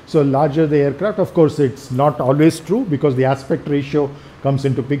 right? So larger the aircraft, of course it's not always true because the aspect ratio comes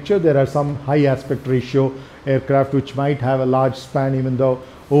into picture. There are some high aspect ratio aircraft which might have a large span, even though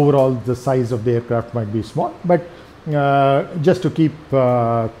overall the size of the aircraft might be small. But just to keep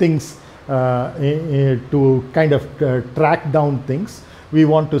things to kind of track down things, we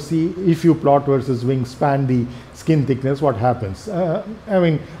want to see if you plot versus wingspan the skin thickness, what happens. I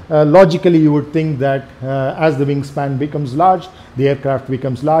mean, logically you would think that as the wingspan becomes large, the aircraft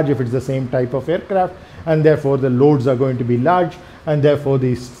becomes large if it's the same type of aircraft, and therefore the loads are going to be large, and therefore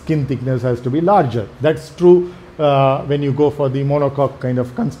the skin thickness has to be larger. That's true when you go for the monocoque kind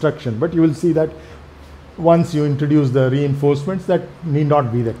of construction, but you will see that once you introduce the reinforcements, that need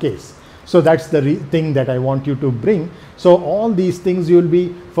not be the case. So that's the thing that I want you to bring. So all these things you will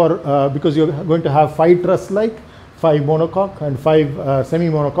be for because you're going to have 5 truss-like, 5 monocoque and 5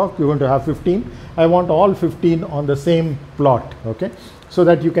 semi-monocoque. You're going to have 15. I want all 15 on the same plot, okay, so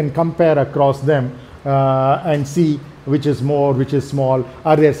that you can compare across them and see which is more, which is small.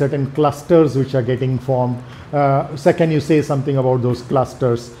 Are there certain clusters which are getting formed? So can you say something about those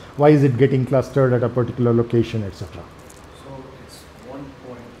clusters? Why is it getting clustered at a particular location, etc.?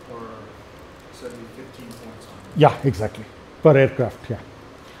 Yeah, exactly, per aircraft, yeah.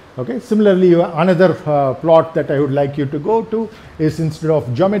 Okay, similarly, another plot that I would like you to go to is, instead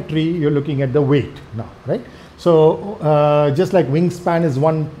of geometry, you're looking at the weight now, right? So just like wingspan is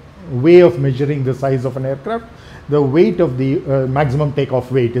one way of measuring the size of an aircraft, the weight of the maximum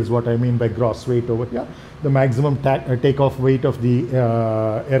takeoff weight is what I mean by gross weight over here, the maximum takeoff weight of the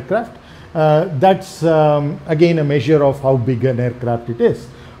aircraft. That's again a measure of how big an aircraft it is,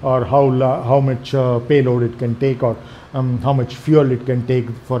 or how much payload it can take, or how much fuel it can take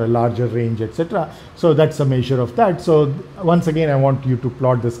for a larger range, etc. So that's a measure of that. So once again, I want you to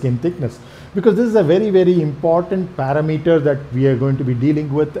plot the skin thickness, because this is a very, very important parameter that we are going to be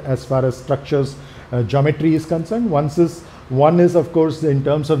dealing with as far as structures geometry is concerned. One is of course in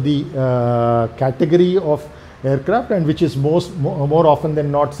terms of the category of aircraft, and which is more often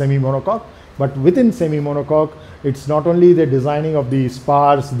than not semi-monocoque. But within semi-monocoque, it's not only the designing of the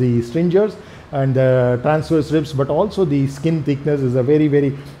spars, the stringers and the transverse ribs, but also the skin thickness is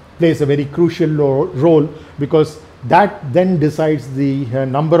plays a very crucial role, because that then decides the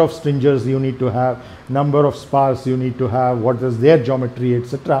number of stringers you need to have, number of spars you need to have, what is their geometry,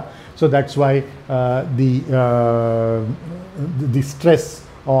 etc. So that's why the stress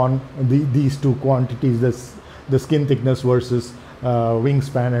on these two quantities, the skin thickness versus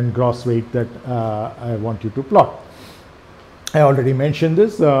wingspan and gross weight, that I want you to plot. I already mentioned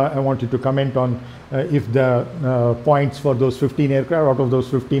this. I want you to comment on if the points for those 15 aircraft, out of those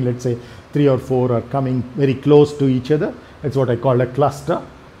 15, let's say 3 or 4 are coming very close to each other. It's what I call a cluster.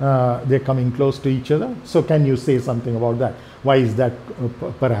 They're coming close to each other. So can you say something about that? Why is that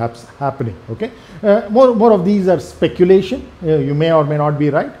perhaps happening? Okay. More of these are speculation. You may or may not be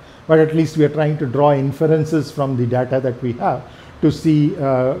right, but at least we are trying to draw inferences from the data that we have to see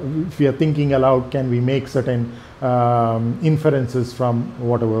if we are thinking aloud, can we make certain inferences from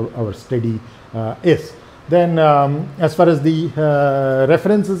whatever our study is. Then as far as the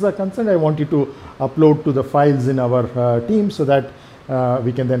references are concerned, I want you to upload to the files in our team, so that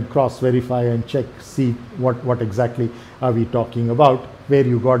we can then cross verify and check, see what exactly are we talking about, where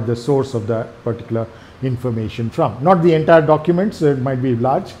you got the source of the particular information from. Not the entire document, so it might be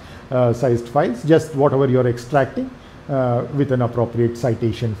large sized files, just whatever you're extracting with an appropriate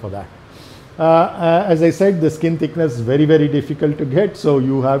citation for that. As I said, the skin thickness is very, very difficult to get, so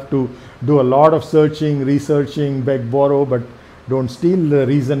you have to do a lot of searching, researching, beg, borrow, but don't steal. The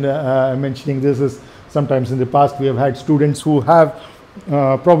reason I'm mentioning this is sometimes in the past we have had students who have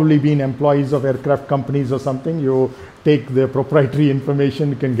probably been employees of aircraft companies or something. You take their proprietary information,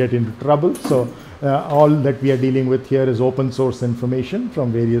 you can get into trouble. So all that we are dealing with here is open source information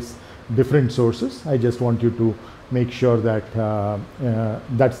from various different sources. I just want you to make sure that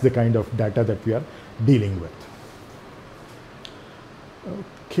that's the kind of data that we are dealing with.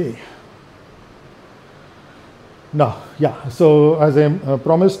 Okay. Now, yeah, so as I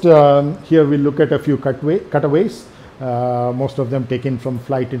promised, here we'll look at a few cutaways. most of them taken from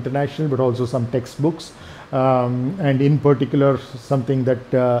Flight International, but also some textbooks, and in particular something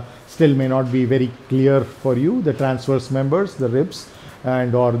that still may not be very clear for you, the transverse members, the ribs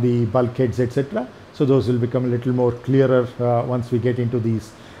and or the bulkheads, etc. So those will become a little more clearer once we get into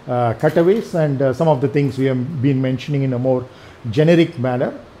these cutaways, and some of the things we have been mentioning in a more generic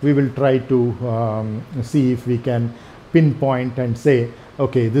manner, we will try to see if we can pinpoint and say,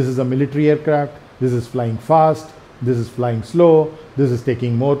 okay, this is a military aircraft, this is flying fast, this is flying slow, this is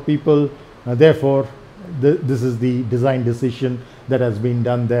taking more people, therefore this is the design decision that has been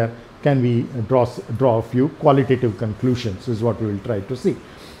done there. Can we draw a few qualitative conclusions is what we will try to see.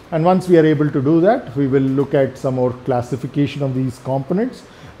 And once we are able to do that, we will look at some more classification of these components.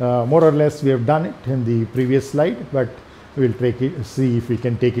 More or less we have done it in the previous slide, but we will see if we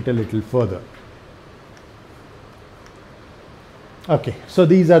can take it a little further. Okay, so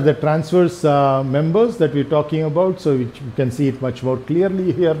these are the transverse members that we're talking about. So you can see it much more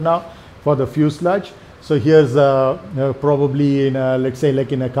clearly here now for the fuselage. So here's probably in a, let's say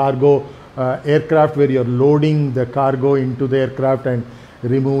like in a cargo aircraft where you're loading the cargo into the aircraft and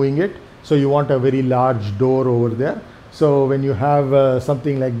removing it. So you want a very large door over there. So when you have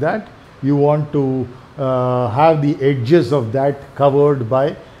something like that, you want to have the edges of that covered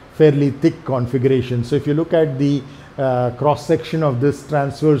by fairly thick configuration. So if you look at the cross section of this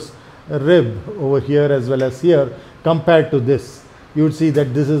transverse rib over here as well as here compared to this, you would see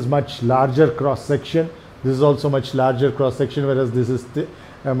that this is much larger cross section, this is also much larger cross section, whereas this is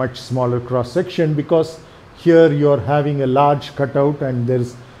a much smaller cross section, because here you are having a large cutout and there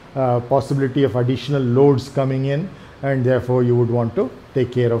is possibility of additional loads coming in, and therefore you would want to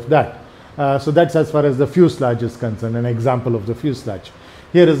take care of that. So that's as far as the fuselage is concerned, an example of the fuselage.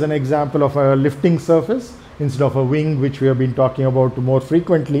 Here is an example of a lifting surface. Instead of a wing, which we have been talking about more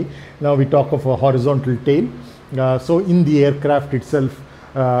frequently, now we talk of a horizontal tail. So in the aircraft itself,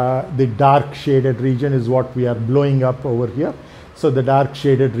 the dark shaded region is what we are blowing up over here. So the dark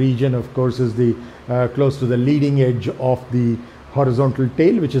shaded region, of course, is the close to the leading edge of the horizontal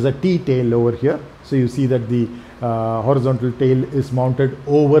tail, which is a T-tail over here. So you see that the horizontal tail is mounted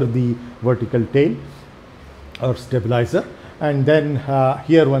over the vertical tail or stabilizer. And then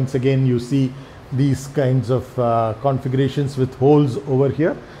here once again you see these kinds of configurations with holes over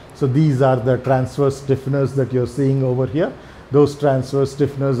here. So these are the transverse stiffeners that you're seeing over here. Those transverse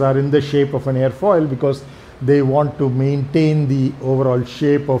stiffeners are in the shape of an airfoil because they want to maintain the overall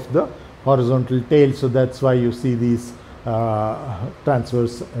shape of the horizontal tail. So that's why you see these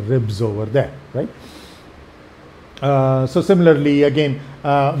transverse ribs over there, right? So similarly, again,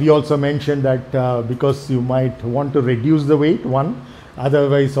 we also mentioned that because you might want to reduce the weight,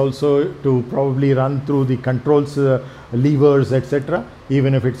 otherwise also to probably run through the controls, levers, etc.,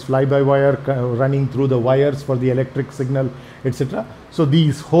 even if it's fly-by-wire running through the wires for the electric signal, etc. So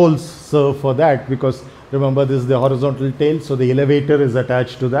these holes serve for that, because remember this is the horizontal tail, so the elevator is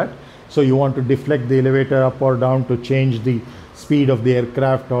attached to that. So you want to deflect the elevator up or down to change the speed of the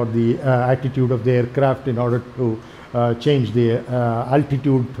aircraft or the attitude of the aircraft in order to change the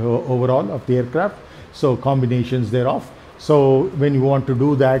altitude overall of the aircraft. So combinations thereof. So when you want to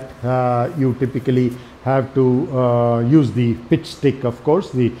do that, you typically have to use the pitch stick. Of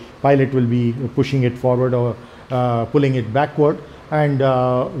course, the pilot will be pushing it forward or pulling it backward, and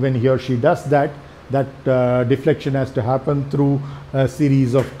when he or she does that, deflection has to happen through a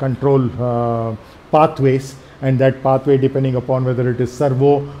series of control pathways, and that pathway, depending upon whether it is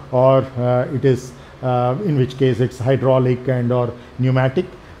servo or it is in which case it's hydraulic and or pneumatic,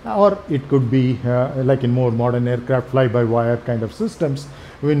 or it could be like in more modern aircraft fly-by-wire kind of systems,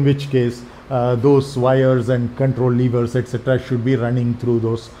 in which case those wires and control levers, etc., should be running through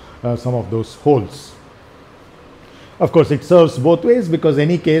those some of those holes. Of course, it serves both ways, because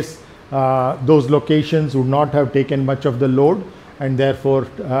any case those locations would not have taken much of the load, and therefore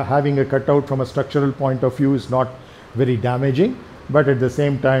having a cutout from a structural point of view is not very damaging, but at the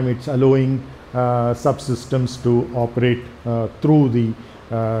same time it's allowing subsystems to operate through the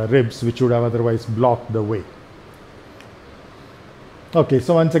ribs, which would have otherwise blocked the way. Okay,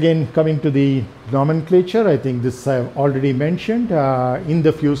 so once again coming to the nomenclature, I think this I have already mentioned. In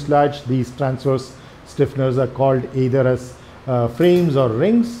the fuselage, these transverse stiffeners are called either as frames or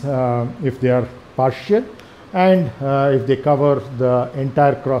rings if they are partial, and if they cover the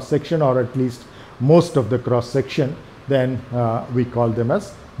entire cross section or at least most of the cross section, then we call them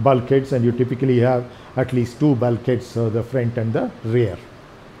as bulkheads, and you typically have at least two bulkheads, so the front and the rear.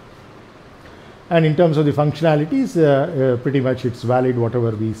 And in terms of the functionalities, pretty much it's valid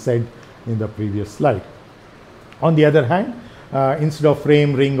whatever we said in the previous slide. On the other hand, instead of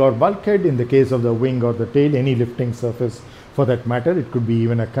frame, ring or bulkhead, in the case of the wing or the tail, any lifting surface for that matter, it could be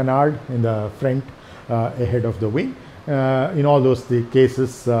even a canard in the front ahead of the wing. In all those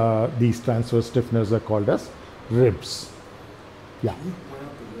cases, these transverse stiffeners are called as ribs. Yeah. Can you point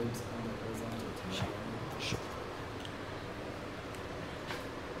out the ribs on the horizontal timeline? Sure.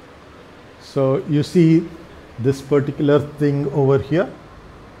 So you see this particular thing over here,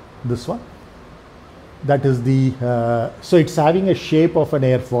 this one, that is the, so it's having a shape of an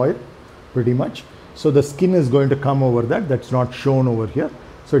airfoil pretty much. So the skin is going to come over that, that's not shown over here.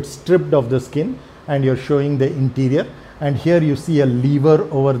 So it's stripped of the skin and you're showing the interior. And here you see a lever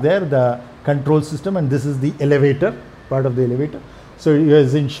over there, the control system, and this is the elevator, part of the elevator. So you're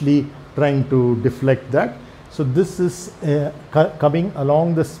essentially trying to deflect that. So this is coming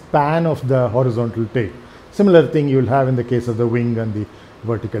along the span of the horizontal tail. Similar thing you will have in the case of the wing and the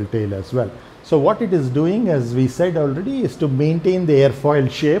vertical tail as well. So what it is doing, as we said already, is to maintain the airfoil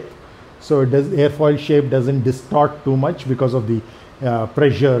shape. So airfoil shape doesn't distort too much because of the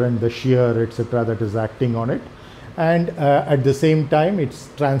pressure and the shear, etc., that is acting on it. And at the same time, it's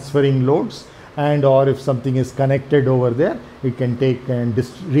transferring loads, and or if something is connected over there, it can take and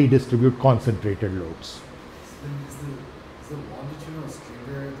redistribute concentrated loads. Is the longitudinal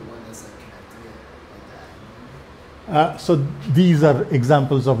stringer the one that's like connected like that? So these are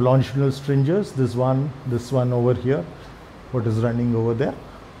examples of longitudinal stringers. This one over here, what is running over there.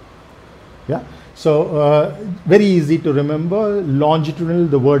 Yeah. So very easy to remember. Longitudinal,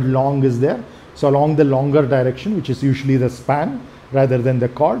 the word long is there. So along the longer direction, which is usually the span rather than the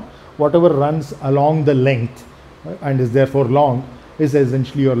cord, whatever runs along the length and is therefore long is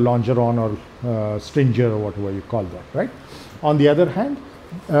essentially your longeron or stringer or whatever you call that, right? On the other hand,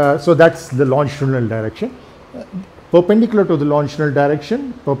 so that's the longitudinal direction. Perpendicular to the longitudinal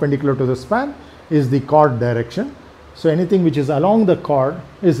direction, perpendicular to the span, is the cord direction. So anything which is along the cord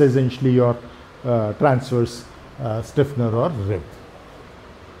is essentially your transverse stiffener or rib.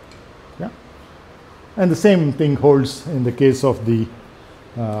 Yeah, and the same thing holds in the case of the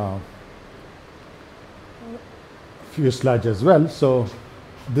fuselage as well. So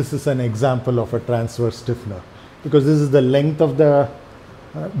this is an example of a transverse stiffener, because this is the length of the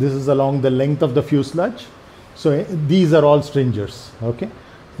this is along the length of the fuselage. So these are all stringers. Okay,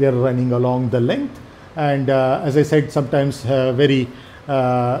 they are running along the length, and as I said, sometimes very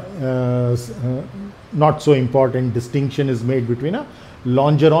not so important distinction is made between a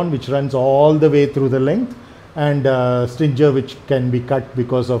longeron, which runs all the way through the length, and stringer, which can be cut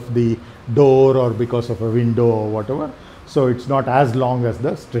because of the door or because of a window or whatever. So it's not as long as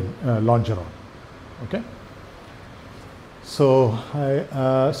the longeron. Okay. So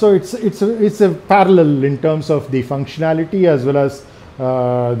so it's a parallel in terms of the functionality as well as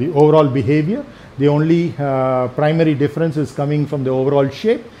the overall behavior. The only primary difference is coming from the overall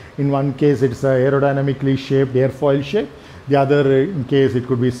shape. In one case, it's a aerodynamically shaped airfoil shape. The other case, it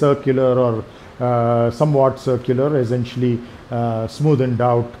could be circular or somewhat circular, essentially smoothened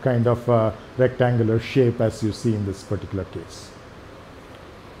out kind of rectangular shape, as you see in this particular case.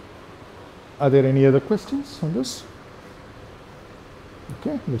 Are there any other questions on this?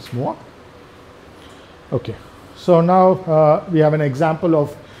 Okay, let's move on. Okay, so now we have an example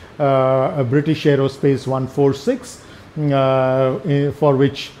of a British Aerospace 146 for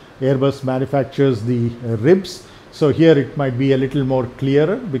which Airbus manufactures the ribs. So here it might be a little more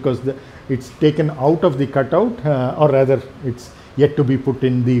clearer because it's taken out of the cutout, or rather it's yet to be put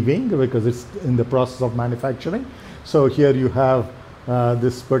in the wing because it's in the process of manufacturing. So here you have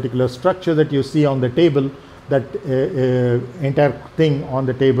this particular structure that you see on the table. That entire thing on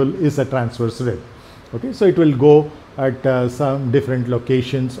the table is a transverse rib. Okay, so it will go at some different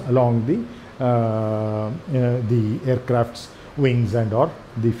locations along the aircraft's wings and or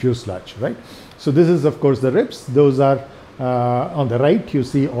the fuselage, right? So this is of course the ribs. Those are on the right you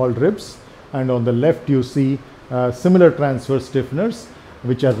see all ribs, and on the left you see similar transverse stiffeners,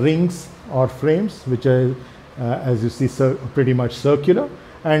 which are rings or frames, which are as you see pretty much circular.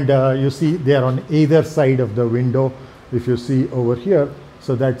 And you see they are on either side of the window, if you see over here.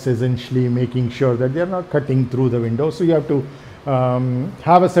 So that's essentially making sure that they are not cutting through the window. So you have to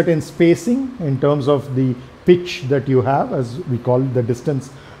have a certain spacing in terms of the pitch that you have, as we call the distance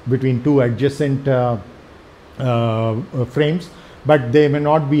between two adjacent frames, but they may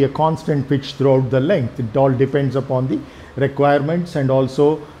not be a constant pitch throughout the length. It all depends upon the requirements and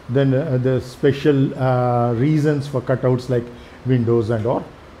also then the special reasons for cutouts like windows and or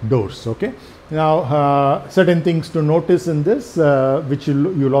doors. Okay, now certain things to notice in this, which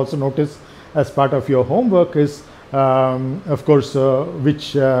you'll also notice as part of your homework, is of course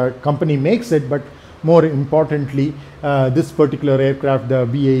which company makes it, but more importantly, this particular aircraft, the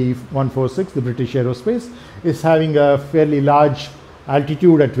BAE146, the British Aerospace, is having a fairly large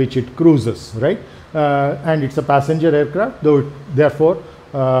altitude at which it cruises, right? And it's a passenger aircraft, though therefore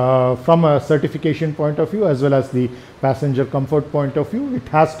from a certification point of view as well as the passenger comfort point of view, it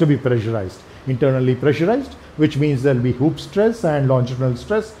has to be pressurized, internally pressurized, which means there will be hoop stress and longitudinal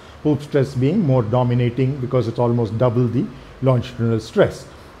stress, hoop stress being more dominating because it's almost double the longitudinal stress.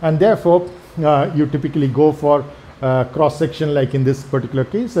 And therefore, you typically go for cross section, like in this particular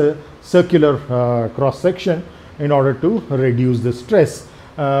case, a circular cross section in order to reduce the stress.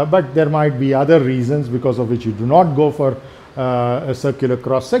 But there might be other reasons because of which you do not go for a circular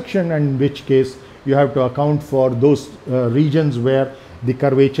cross section, and in which case you have to account for those regions where the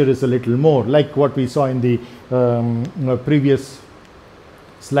curvature is a little more, like what we saw in the previous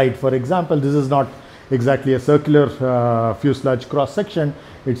slide. For example, this is not exactly a circular fuselage cross section,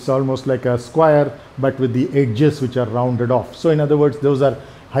 it's almost like a square but with the edges which are rounded off. So in other words, those are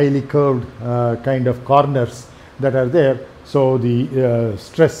highly curved kind of corners that are there. So the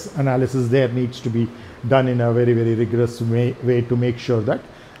stress analysis there needs to be done in a very, very rigorous way to make sure that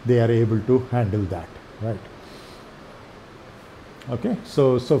they are able to handle that, right? Okay,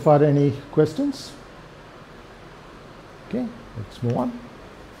 so far any questions? Okay, let's move on.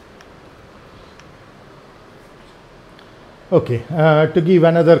 Okay, to give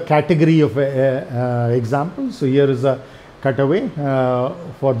another category of example, so here is a cutaway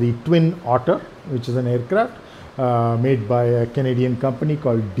for the Twin Otter, which is an aircraft made by a Canadian company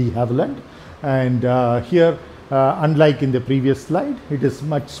called de Havilland. And here, unlike in the previous slide, it is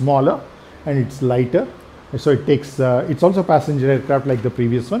much smaller and it's lighter. So it takes, it's also passenger aircraft like the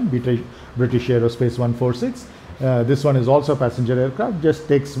previous one, British Aerospace 146. This one is also a passenger aircraft, just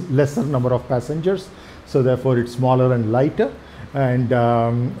takes lesser number of passengers. So therefore it's smaller and lighter. And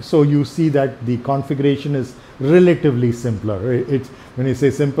so you see that the configuration is relatively simpler. It's, when you say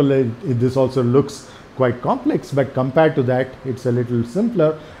simple, this also looks quite complex, but compared to that, it's a little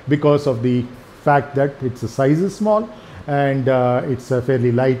simpler because of the fact that its size is small and it's a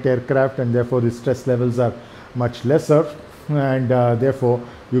fairly light aircraft, and therefore the stress levels are much lesser, and therefore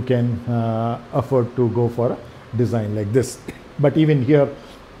you can afford to go for a design like this. But even here,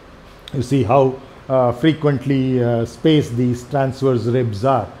 you see how frequently spaced these transverse ribs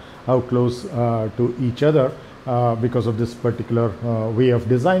are, how close to each other because of this particular way of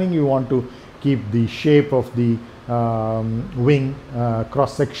designing. You want to keep the shape of the wing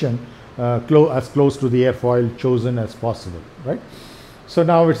cross section as close to the airfoil chosen as possible, right? So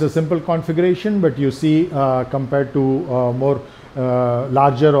now it's a simple configuration, but you see compared to more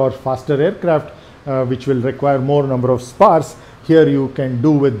larger or faster aircraft which will require more number of spars, here you can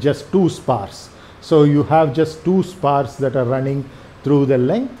do with just 2 spars. So you have just 2 spars that are running through the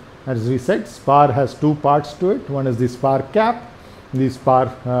length. As we said, spar has 2 parts to it. One is the spar cap, the spar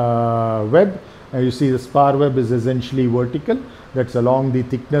web. And you see the spar web is essentially vertical. That's along the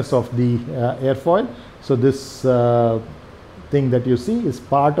thickness of the airfoil. So this thing that you see is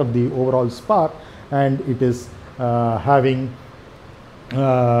part of the overall spar, and it is having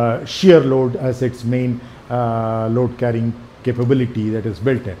shear load as its main load carrying capability that is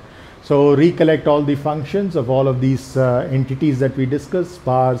built in. So recollect all the functions of all of these entities that we discussed: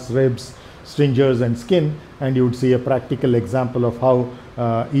 spars, ribs, stringers and skin, and you would see a practical example of how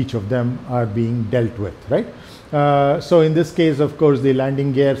each of them are being dealt with, right? So in this case, of course, the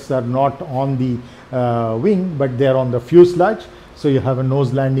landing gears are not on the wing, but they are on the fuselage. So you have a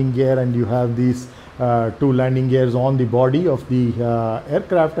nose landing gear and you have these 2 landing gears on the body of the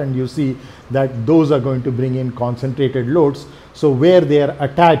aircraft, and you see that those are going to bring in concentrated loads. So where they are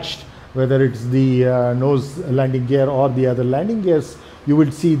attached, whether it's the nose landing gear or the other landing gears, you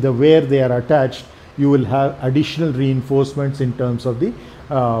will see the where they are attached, you will have additional reinforcements in terms of the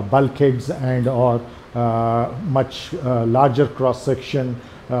bulkheads and or much larger cross section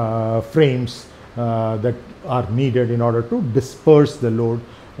frames that are needed in order to disperse the load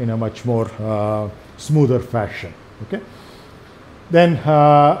in a much more smoother fashion. Okay. Then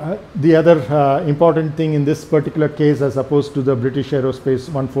the other important thing in this particular case, as opposed to the British Aerospace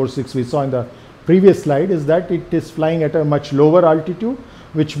 146 we saw in the previous slide, is that it is flying at a much lower altitude,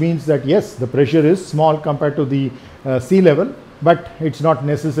 which means that yes, the pressure is small compared to the sea level, but it's not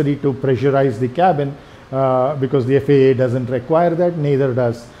necessary to pressurize the cabin because the FAA doesn't require that, neither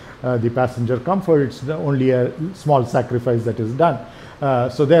does the passenger comfort. It's only a small sacrifice that is done.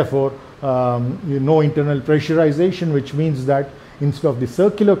 So therefore, no internal pressurization, which means that instead of the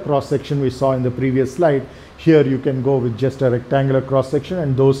circular cross section we saw in the previous slide, here you can go with just a rectangular cross section,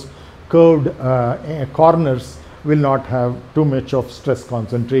 and those curved corners will not have too much of stress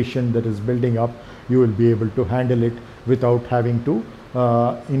concentration that is building up. You will be able to handle it without having to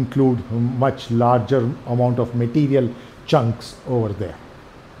include much larger amount of material chunks over there.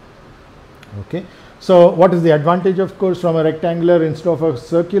 Okay. So what is the advantage, of course, from a rectangular instead of a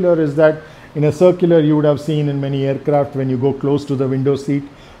circular is that in a circular you would have seen in many aircraft, when you go close to the window seat,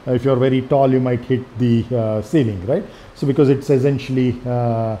 if you're very tall, you might hit the ceiling, right? So because it's essentially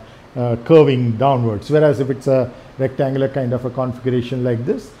curving downwards, whereas if it's a rectangular kind of a configuration like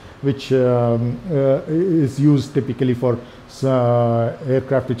this, which is used typically for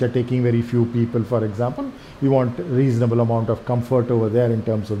aircraft which are taking very few people, for example, you want reasonable amount of comfort over there in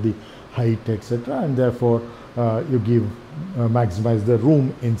terms of the height, etc., and therefore you maximize the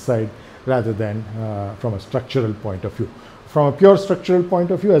room inside rather than from a structural point of view. From a pure structural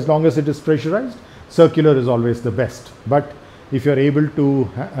point of view, as long as it is pressurized, circular is always the best. But if you are able to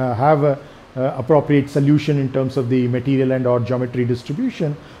have a appropriate solution in terms of the material and or geometry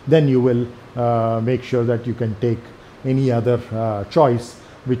distribution, then you will make sure that you can take any other choice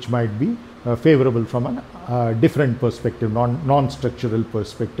which might be favorable from a different perspective, non-structural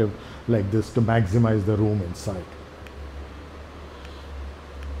perspective like this, to maximize the room inside.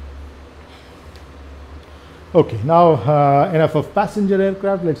 Okay, now enough of passenger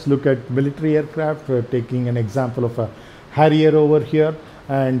aircraft. Let's look at military aircraft. We're taking an example of a Harrier over here.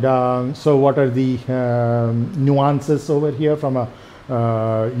 And so what are the nuances over here from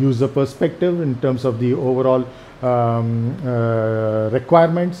a user perspective in terms of the overall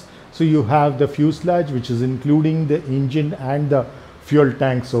requirements? So you have the fuselage, which is including the engine and the fuel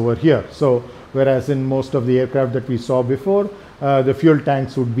tanks over here. So whereas in most of the aircraft that we saw before, the fuel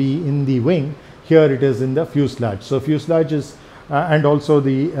tanks would be in the wing, here it is in the fuselage. So fuselage is and also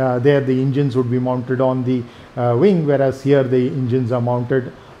there the engines would be mounted on the wing, whereas here the engines are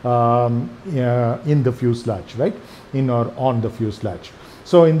mounted in the fuselage, right, in or on the fuselage.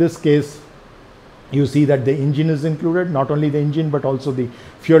 So in this case you see that the engine is included, not only the engine but also the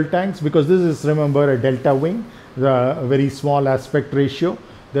fuel tanks, because this is, remember, a delta wing, the very small aspect ratio.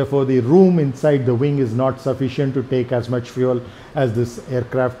 Therefore the room inside the wing is not sufficient to take as much fuel as this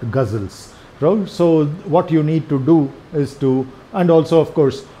aircraft guzzles. So what you need to do is to, and also of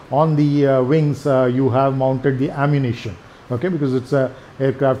course on the wings you have mounted the ammunition, okay, because it's a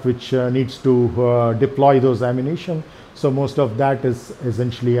aircraft which needs to deploy those ammunition. So most of that is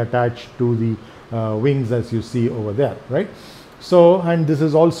essentially attached to the wings, as you see over there, right? So, and this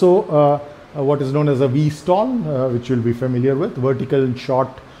is also what is known as a V-stall, which you'll be familiar with, vertical and short,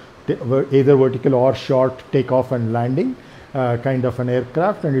 either vertical or short takeoff and landing kind of an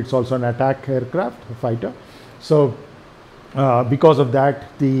aircraft, and it's also an attack aircraft, a fighter. So because of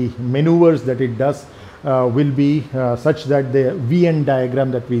that, the maneuvers that it does will be such that the VN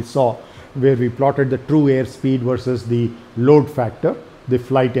diagram that we saw, where we plotted the true airspeed versus the load factor, the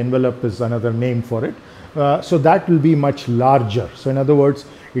flight envelope is another name for it, so that will be much larger. So in other words,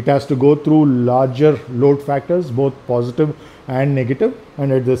 it has to go through larger load factors, both positive and negative,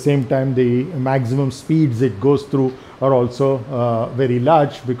 and at the same time the maximum speeds it goes through are also very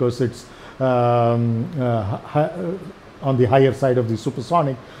large, because it's on the higher side of the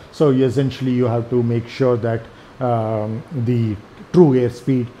supersonic. So essentially you have to make sure that the true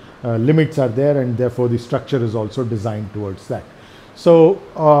airspeed limits are there, and therefore the structure is also designed towards that. So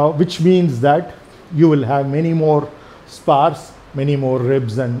which means that you will have many more spars, many more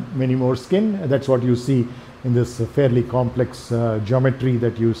ribs and many more skin. That's what you see in this fairly complex geometry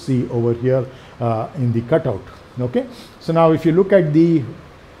that you see over here in the cutout. Okay, so now if you look at the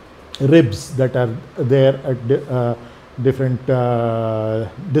ribs that are there at different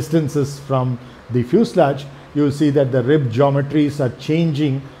distances from the fuselage, you will see that the rib geometries are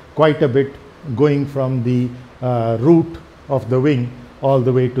changing quite a bit, going from the root of the wing all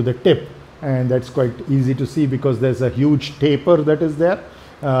the way to the tip, and that's quite easy to see because there's a huge taper that is there.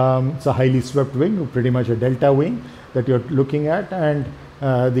 It's a highly swept wing, pretty much a delta wing that you're looking at, and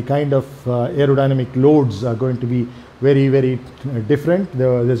the kind of aerodynamic loads are going to be very, very different.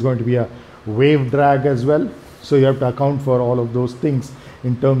 There's going to be a wave drag as well, so you have to account for all of those things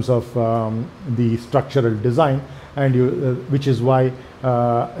in terms of the structural design, and which is why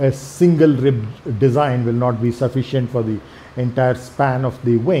a single rib design will not be sufficient for the entire span of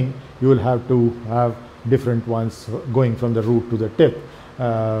the wing. You will have to have different ones going from the root to the tip.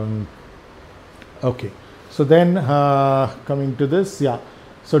 Okay, so then coming to this, yeah.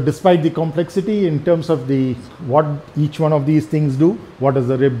 So despite the complexity in terms of the what each one of these things do, what does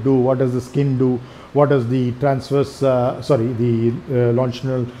the rib do, what does the skin do, what does the transverse, the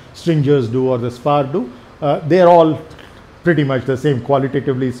longitudinal stringers do, or the spar do, they are all pretty much the same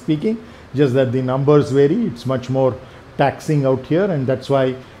qualitatively speaking. just that the numbers vary. It's much more taxing out here, and that's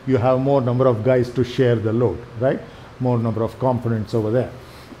why you have more number of guys to share the load, right? More number of components over there.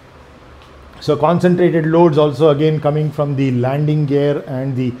 So concentrated loads also again coming from the landing gear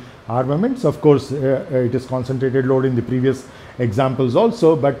and the armaments. Of course, it is concentrated load in the previous examples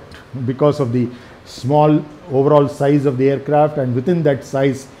also, but because of the small overall size of the aircraft, and within that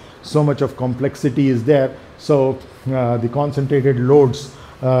size so much of complexity is there, so the concentrated loads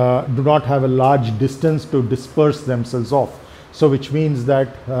do not have a large distance to disperse themselves off. So which means that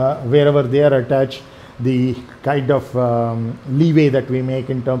wherever they are attached, the kind of leeway that we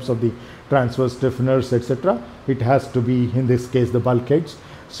make in terms of the transverse stiffeners, etc., it has to be, in this case, the bulkheads.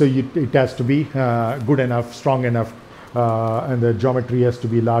 So it has to be good enough, strong enough, and the geometry has to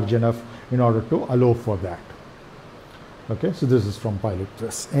be large enough in order to allow for that. Okay, so this is from pilot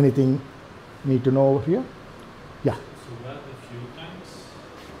dress. Anything need to know over here? Yeah. So where are the fuel tanks?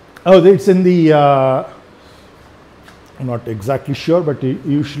 Oh, it's in the, I'm not exactly sure, but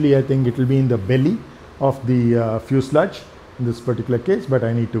usually I think it will be in the belly of the fuselage in this particular case, but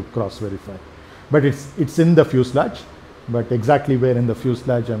I need to cross verify. But it's in the fuselage, but exactly where in the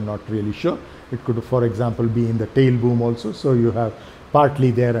fuselage I'm not really sure. It could, for example, be in the tail boom also. So you have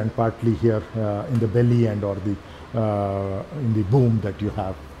partly there and partly here in the belly and or the in the boom that you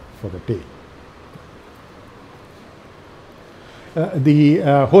have for the tail. The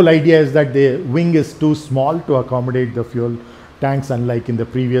whole idea is that the wing is too small to accommodate the fuel tanks, unlike in the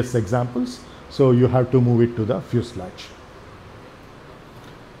previous examples. So you have to move it to the fuselage.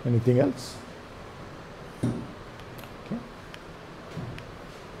 Anything else? Okay.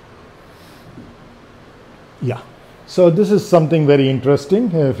 Yeah. So this is something very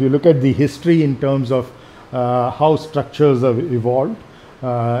interesting. If you look at the history in terms of how structures have evolved,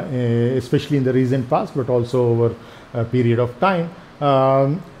 especially in the recent past, but also over a period of time,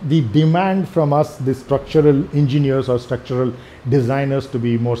 the demand from us, the structural engineers or structural designers, to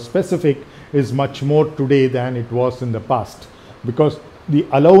be more specific is much more today than it was in the past, because the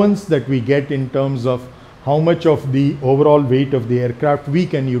allowance that we get in terms of how much of the overall weight of the aircraft we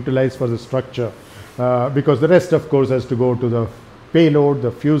can utilize for the structure, because the rest of course has to go to the payload,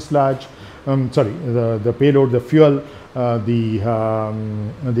 the fuselage, the payload, the fuel,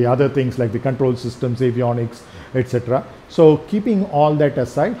 the other things like the control systems, avionics, etc. So keeping all that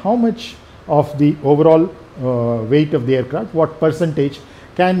aside, how much of the overall weight of the aircraft, what percentage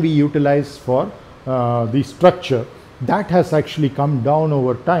can be utilized for the structure, that has actually come down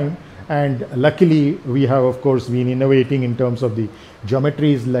over time. And luckily we have of course been innovating in terms of the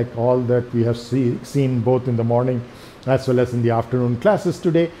geometries, like all that we have seen both in the morning as well as in the afternoon classes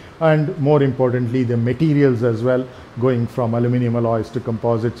today, and more importantly the materials as well, going from aluminum alloys to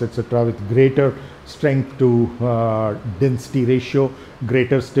composites, etc., with greater strength to density ratio,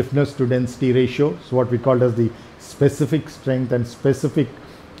 greater stiffness to density ratio, so what we call as the specific strength and specific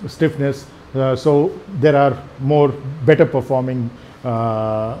stiffness. So there are more better performing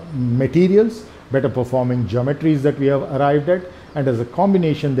materials, better performing geometries that we have arrived at, and as a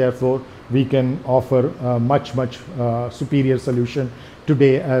combination therefore we can offer a much superior solution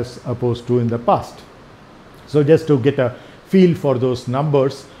today as opposed to in the past. So just to get a feel for those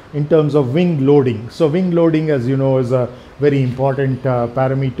numbers in terms of wing loading. So wing loading, as you know, is a very important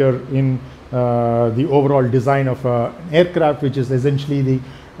parameter in the overall design of an aircraft, which is essentially the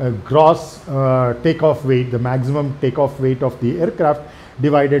gross takeoff weight, the maximum takeoff weight of the aircraft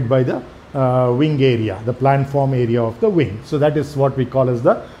divided by the wing area, the planform area of the wing. So that is what we call as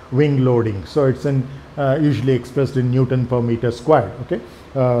the wing loading. So it's in usually expressed in Newton per meter squared. Okay,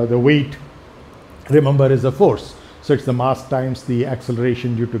 the weight, remember, is a force. So it's the mass times the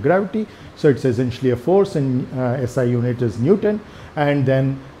acceleration due to gravity. So it's essentially a force, in SI unit is Newton, and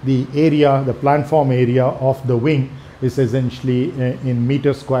then the area, the planform area of the wing is essentially in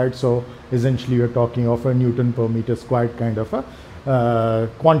meter squared. So essentially we are talking of a Newton per meter squared kind of a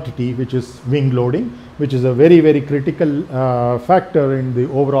quantity, which is wing loading, which is a very critical factor in the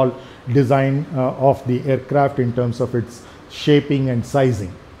overall design of the aircraft in terms of its shaping and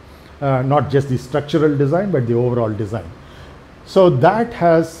sizing, not just the structural design but the overall design. So that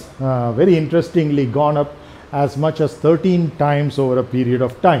has very interestingly gone up as much as 13 times over a period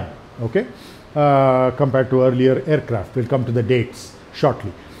of time, okay, compared to earlier aircraft. We'll come to the dates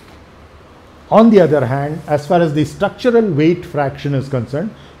shortly. On the other hand, as far as the structural weight fraction is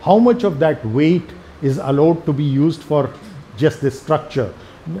concerned, how much of that weight is allowed to be used for just the structure?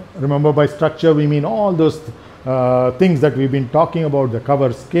 Remember, by structure we mean all those things that we've been talking about: the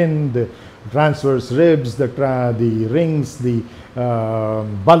cover skin, the transverse ribs, the rings, the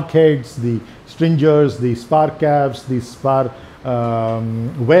bulkheads, the stringers, the spar caps, the spar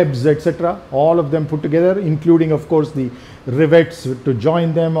webs, etc. All of them put together, including of course the rivets to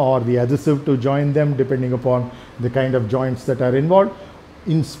join them or the adhesive to join them, depending upon the kind of joints that are involved.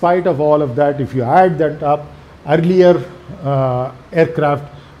 In spite of all of that, if you add that up, earlier aircraft,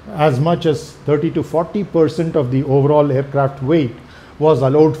 as much as 30 to 40% of the overall aircraft weight was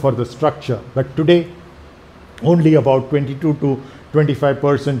allowed for the structure, but today only about 22 to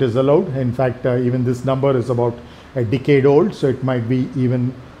 25% is allowed. In fact, even this number is about a decade old, so it might be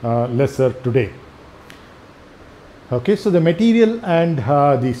even lesser today. Okay, so the material and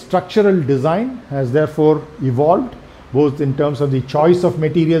the structural design has therefore evolved, both in terms of the choice of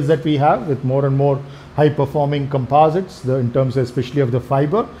materials that we have, with more and more high performing composites, in terms especially of the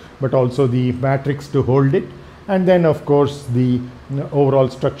fiber, but also the matrix to hold it, and then of course the overall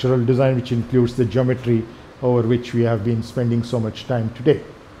structural design, which includes the geometry over which we have been spending so much time today.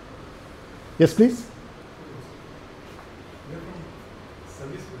 Yes, please.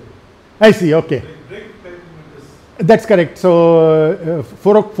 I see. Okay, that's correct. So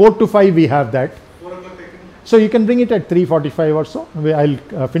 4 to 5 we have that. So you can bring it at 3:45 or so.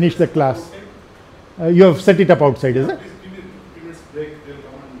 I'll finish the class. You have set it up outside, is it?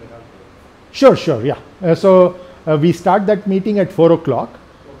 Sure, sure, yeah. So we start that meeting at 4 o'clock.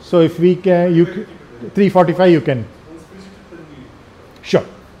 So if we can, 3:45 you can. Sure,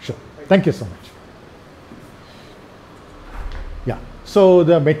 sure. Thank you so much. Yeah. So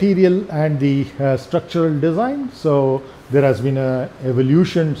the material and the structural design. So there has been a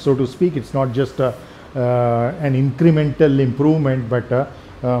evolution, so to speak. It's not just an incremental improvement, but a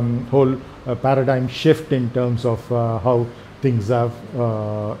whole paradigm shift in terms of how things have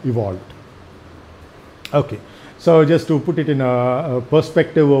evolved. Okay, so just to put it in a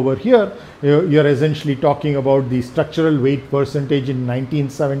perspective over here, you're essentially talking about the structural weight percentage in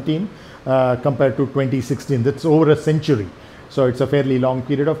 1917 compared to 2016. That's over a century. So it's a fairly long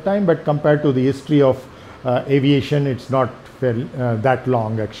period of time, but compared to the history of aviation, it's not that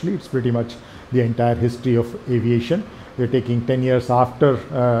long actually. It's pretty much the entire history of aviation. We're taking 10 years after,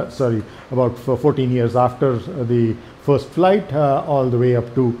 about 14 years after the first flight, all the way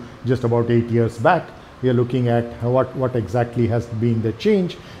up to just about 8 years back. We are looking at what exactly has been the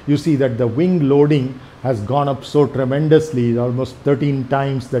change. You see that the wing loading has gone up so tremendously, almost 13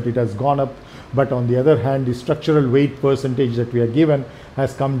 times that it has gone up. But on the other hand, the structural weight percentage that we are given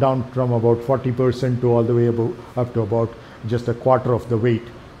has come down from about 40% to all the way up to about just a quarter of the weight.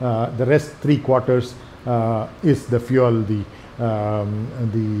 The rest 3/4 is the fuel, the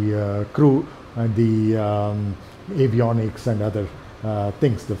crew, and the avionics and other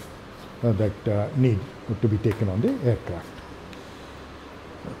things that need to be taken on the aircraft.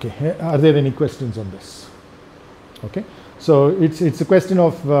 Okay, are there any questions on this? Okay, so it's a question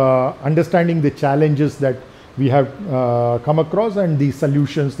of understanding the challenges that we have come across and the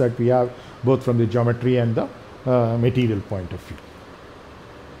solutions that we have, both from the geometry and the material point of view.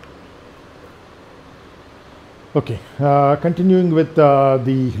 Okay, continuing with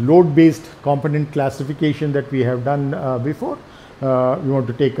the load-based component classification that we have done before, we want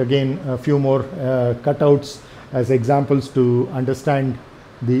to take again a few more cutouts as examples to understand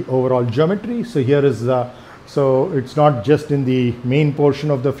the overall geometry. So here is, so it's not just in the main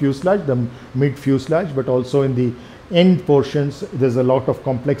portion of the fuselage, the mid fuselage, but also in the end portions. There's a lot of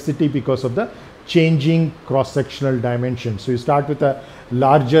complexity because of the changing cross-sectional dimension. So you start with a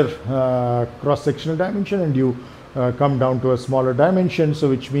larger cross-sectional dimension and you come down to a smaller dimension, so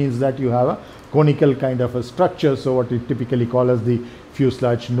which means that you have a conical kind of a structure, so what we typically call as the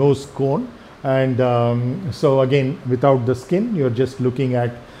fuselage nose cone. And so again, without the skin, you're just looking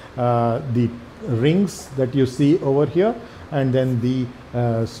at the rings that you see over here, and then the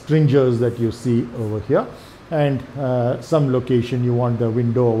stringers that you see over here, and some location you want the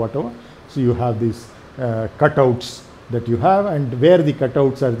window or whatever. So you have these cutouts that you have, and where the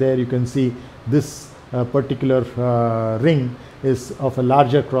cutouts are there, you can see this particular ring is of a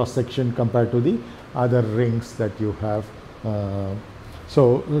larger cross section compared to the other rings that you have.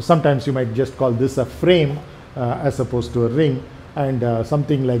 So sometimes you might just call this a frame as opposed to a ring, and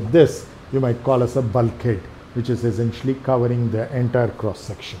something like this you might call as a bulkhead, which is essentially covering the entire cross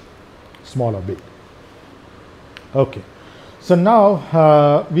section, small or big. Okay, so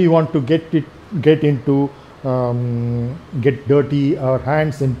now we want to get dirty our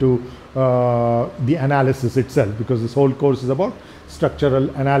hands into the analysis itself, because this whole course is about structural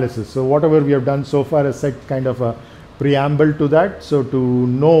analysis. So whatever we have done so far is set kind of a preamble to that, so to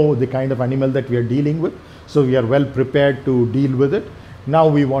know the kind of animal that we are dealing with, so we are well prepared to deal with it. Now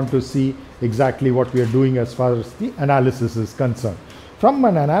we want to see exactly what we are doing as far as the analysis is concerned. from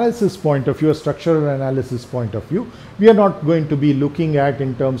an analysis point of view, a structural analysis point of view, we are not going to be looking at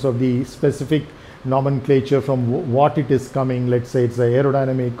in terms of the specific nomenclature from what it is coming. Let's say it's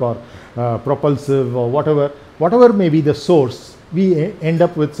aerodynamic or propulsive or whatever may be the source, we end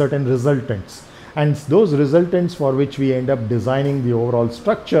up with certain resultants, and those resultants for which we end up designing the overall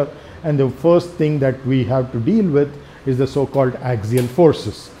structure. And the first thing that we have to deal with is the so-called axial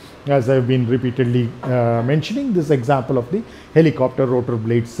forces. As I have been repeatedly mentioning, this example of the helicopter rotor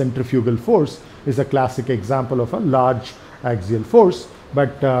blade centrifugal force is a classic example of a large axial force.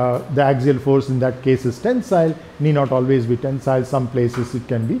 But the axial force in that case is tensile, need not always be tensile. Some places it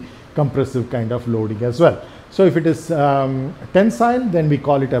can be compressive kind of loading as well. So if it is tensile, then we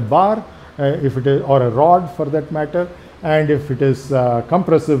call it a bar, if it is, or a rod for that matter. And if it is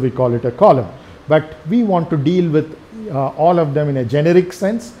compressive, we call it a column. But we want to deal with all of them in a generic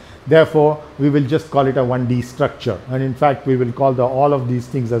sense. Therefore, we will just call it a 1D structure. And in fact, we will call all of these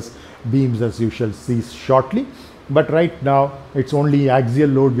things as beams, as you shall see shortly. But right now, it's only axial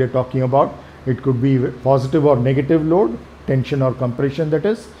load we are talking about. It could be positive or negative load, tension or compression, that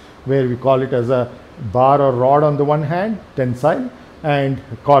is, where we call it as a bar or rod on the one hand, tensile, and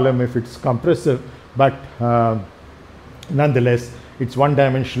column if it's compressive. But nonetheless, it's one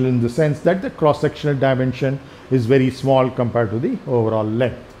dimensional in the sense that the cross-sectional dimension is very small compared to the overall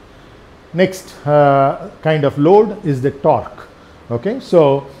length. Next kind of load is the torque. Okay,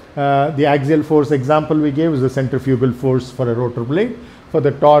 so the axial force example we gave is the centrifugal force for a rotor blade. For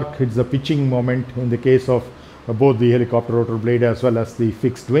the torque, it's the pitching moment in the case of both the helicopter rotor blade as well as the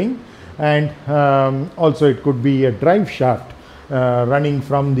fixed wing. And also it could be a drive shaft running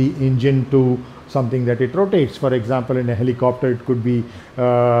from the engine to something that it rotates. For example, in a helicopter, it could be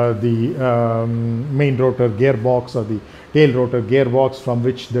the main rotor gearbox or the tail rotor gearbox, from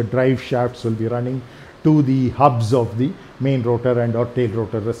which the drive shafts will be running to the hubs of the main rotor and or tail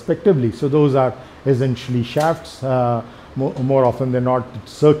rotor respectively. So those are essentially shafts. More often than not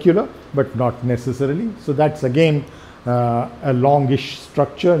circular, but not necessarily. So that's again a longish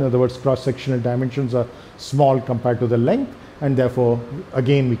structure. In other words, cross-sectional dimensions are small compared to the length, and therefore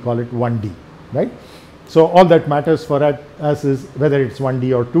again we call it 1D, right? So all that matters for us is whether it's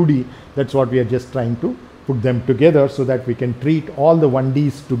 1D or 2D. That's what we are just trying to put them together so that we can treat all the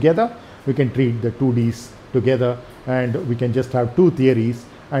 1Ds together, we can treat the 2Ds together, and we can just have two theories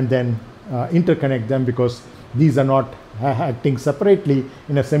and then interconnect them, because these are not acting separately.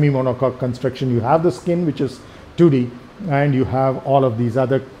 In a semi-monocoque construction, you have the skin, which is 2D, and you have all of these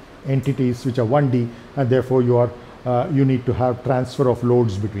other entities which are 1D, and therefore you need to have transfer of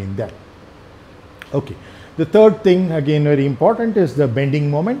loads between them. Okay. The third thing, again very important, is the bending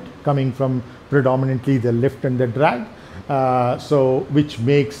moment coming from predominantly the lift and the drag, which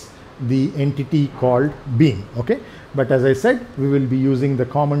makes the entity called beam. Okay, but as I said, we will be using the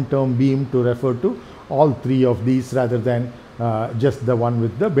common term beam to refer to all three of these rather than just the one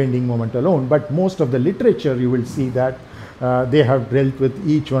with the bending moment alone. But most of the literature, you will see that they have dealt with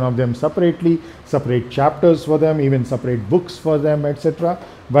each one of them separately, separate chapters for them, even separate books for them, etc.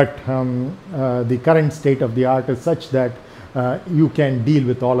 But the current state of the art is such that you can deal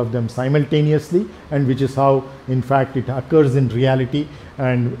with all of them simultaneously, and which is how in fact it occurs in reality.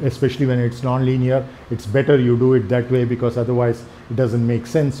 And especially when it's non-linear, it's better you do it that way, because otherwise it doesn't make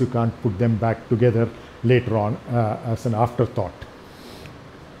sense. You can't put them back together later on as an afterthought.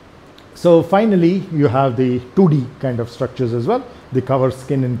 So finally, you have the 2D kind of structures as well, the cover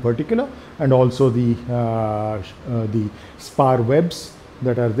skin in particular, and also the spar webs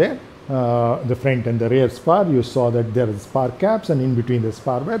that are there, the front and the rear spar. You saw that there are spar caps, and in between the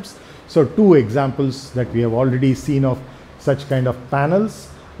spar webs. So two examples that we have already seen of such kind of panels,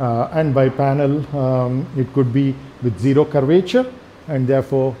 and by panel it could be with zero curvature, and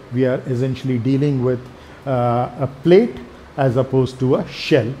therefore we are essentially dealing with a plate as opposed to a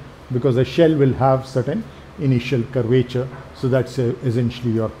shell, because a shell will have certain initial curvature. So that's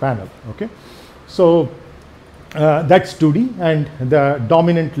essentially your panel. Okay, so that's 2D, and the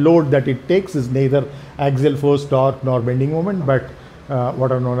dominant load that it takes is neither axial force, torque, nor bending moment, but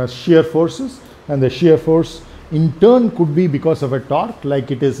what are known as shear forces. And the shear force in turn could be because of a torque,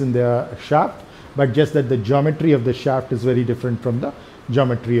 like it is in the shaft, but just that the geometry of the shaft is very different from the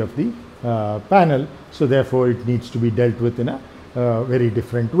geometry of the panel. So therefore it needs to be dealt with in a very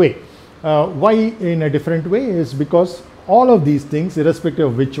different way. Why in a different way is because all of these things, irrespective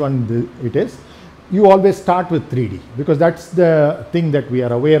of which one it is, you always start with 3D, because that's the thing that we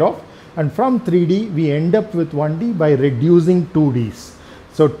are aware of. And from 3D, we end up with 1D by reducing 2Ds.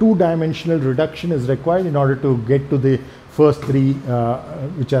 So two-dimensional reduction is required in order to get to the first three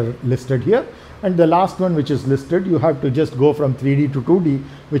which are listed here, and the last one which is listed, you have to just go from 3D to 2D,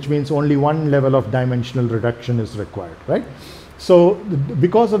 which means only one level of dimensional reduction is required, right? So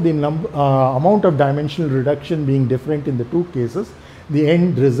because of the amount of dimensional reduction being different in the two cases, the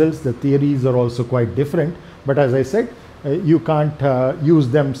end results, the theories are also quite different. But as I said, you can't use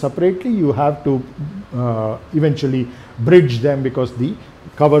them separately. You have to eventually bridge them because the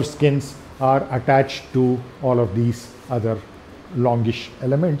cover skins are attached to all of these other longish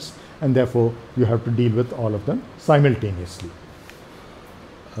elements, and therefore you have to deal with all of them simultaneously.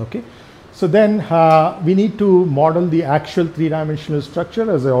 Okay. So then we need to model the actual three-dimensional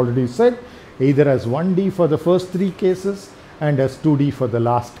structure, as I already said, either as 1D for the first three cases and as 2D for the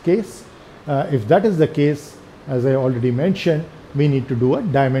last case. If that is the case, as I already mentioned, we need to do a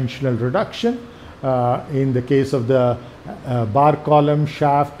dimensional reduction. In the case of the bar column,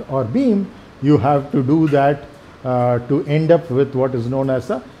 shaft or beam, you have to do that to end up with what is known as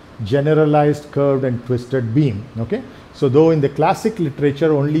a generalized curved and twisted beam. Okay. So though in the classic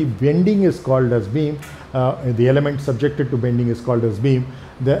literature only bending is called as beam, the element subjected to bending is called as beam,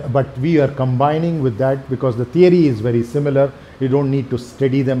 but we are combining with that because the theory is very similar. You don't need to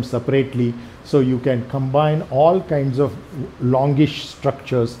study them separately. So you can combine all kinds of longish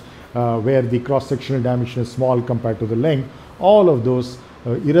structures where the cross-sectional dimension is small compared to the length. All of those,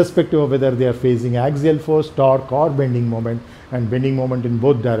 irrespective of whether they are facing axial force, torque or bending moment, and bending moment in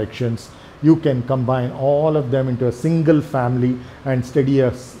both directions, you can combine all of them into a single family and study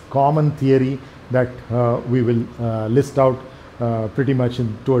a common theory that we will list out pretty much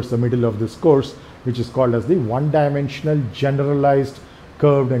towards the middle of this course, which is called as the one-dimensional generalized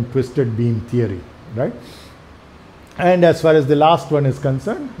curved and twisted beam theory, right? And as far as the last one is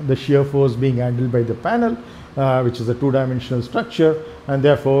concerned, the shear force being handled by the panel, which is a two-dimensional structure, and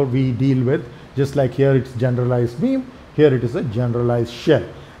therefore we deal with, just like here it's generalized beam, here it is a generalized shell.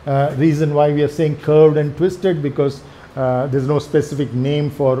 Reason why we are saying curved and twisted, because there's no specific name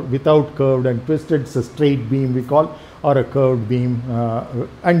for without curved and twisted. It's a straight beam we call, or a curved beam,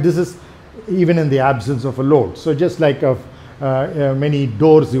 and this is even in the absence of a load. So just like many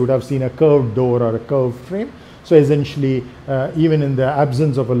doors, you would have seen a curved door or a curved frame. So essentially, even in the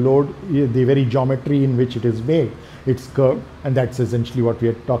absence of a load, the very geometry in which it is made, it's curved, and that's essentially what we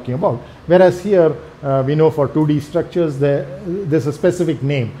are talking about. Whereas here, we know for 2D structures, there's a specific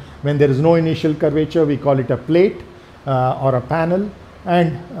name. When there is no initial curvature, we call it a plate or a panel,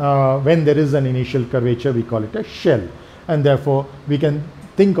 and when there is an initial curvature, we call it a shell. And therefore, we can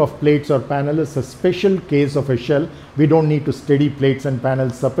think of plates or panels as a special case of a shell. We don't need to study plates and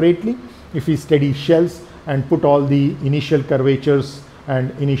panels separately. If we study shells and put all the initial curvatures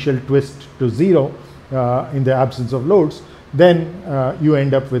and initial twist to zero in the absence of loads, then you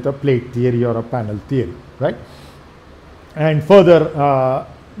end up with a plate theory or a panel theory, right? And further,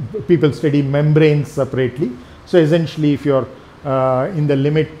 people study membranes separately. So essentially, if you're in the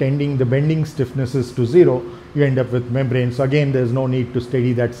limit tending the bending stiffnesses to zero, you end up with membranes. So again, there's no need to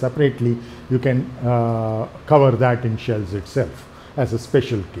study that separately. You can cover that in shells itself as a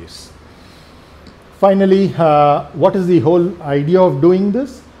special case. Finally, what is the whole idea of doing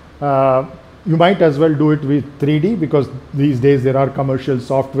this? You might as well do it with 3D, because these days there are commercial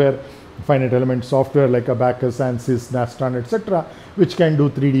software, finite element software like Abacus, ANSYS, Nastran, etc., which can do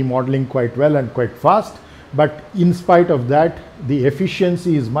 3D modeling quite well and quite fast. But in spite of that, the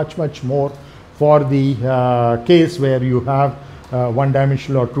efficiency is much, much more for the case where you have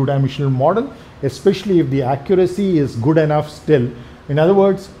one-dimensional or two-dimensional model, especially if the accuracy is good enough still. In other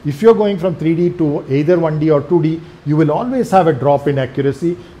words, if you're going from 3D to either 1D or 2D, you will always have a drop in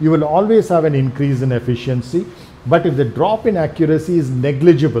accuracy. You will always have an increase in efficiency. But if the drop in accuracy is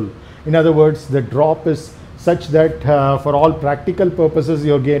negligible, in other words, the drop is such that for all practical purposes,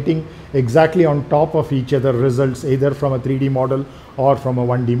 you're getting exactly on top of each other results, either from a 3D model or from a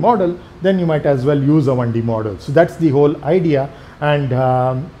 1D model, then you might as well use a 1D model. So that's the whole idea. And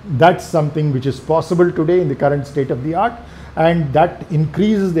that's something which is possible today in the current state of the art. And that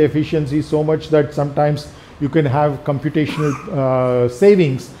increases the efficiency so much that sometimes you can have computational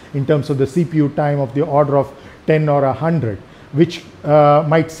savings in terms of the CPU time of the order of 10 or 100, which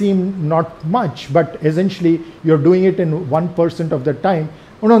might seem not much, but essentially you're doing it in 1% of the time.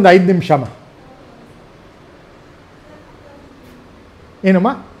 Unondu 5 ನಿಮಿಷ ಏನಮ್ಮ?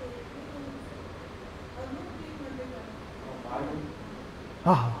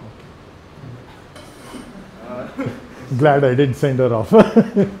 Glad I didn't send her off.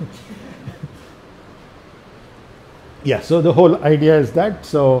 Yeah, so the whole idea is that,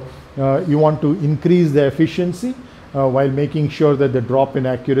 so you want to increase the efficiency while making sure that the drop in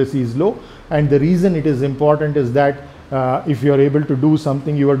accuracy is low. And the reason it is important is that If you are able to do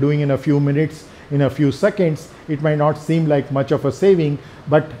something you are doing in a few minutes, in a few seconds, it might not seem like much of a saving,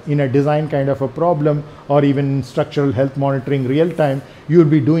 but in a design kind of a problem, or even structural health monitoring real time, you will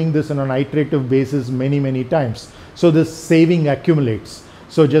be doing this on an iterative basis many times. So this saving accumulates.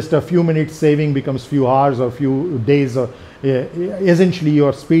 So just a few minutes saving becomes few hours or few days, or essentially you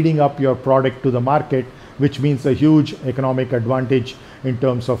are speeding up your product to the market, which means a huge economic advantage in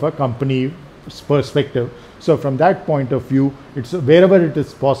terms of a company perspective. So from that point of view, it's wherever it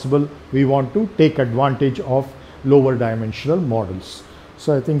is possible, we want to take advantage of lower dimensional models.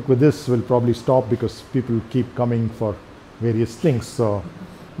 So I think with this we'll probably stop because people keep coming for various things. So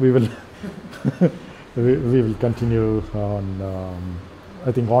we will we will continue on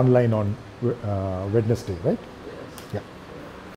I think online on Wednesday, right?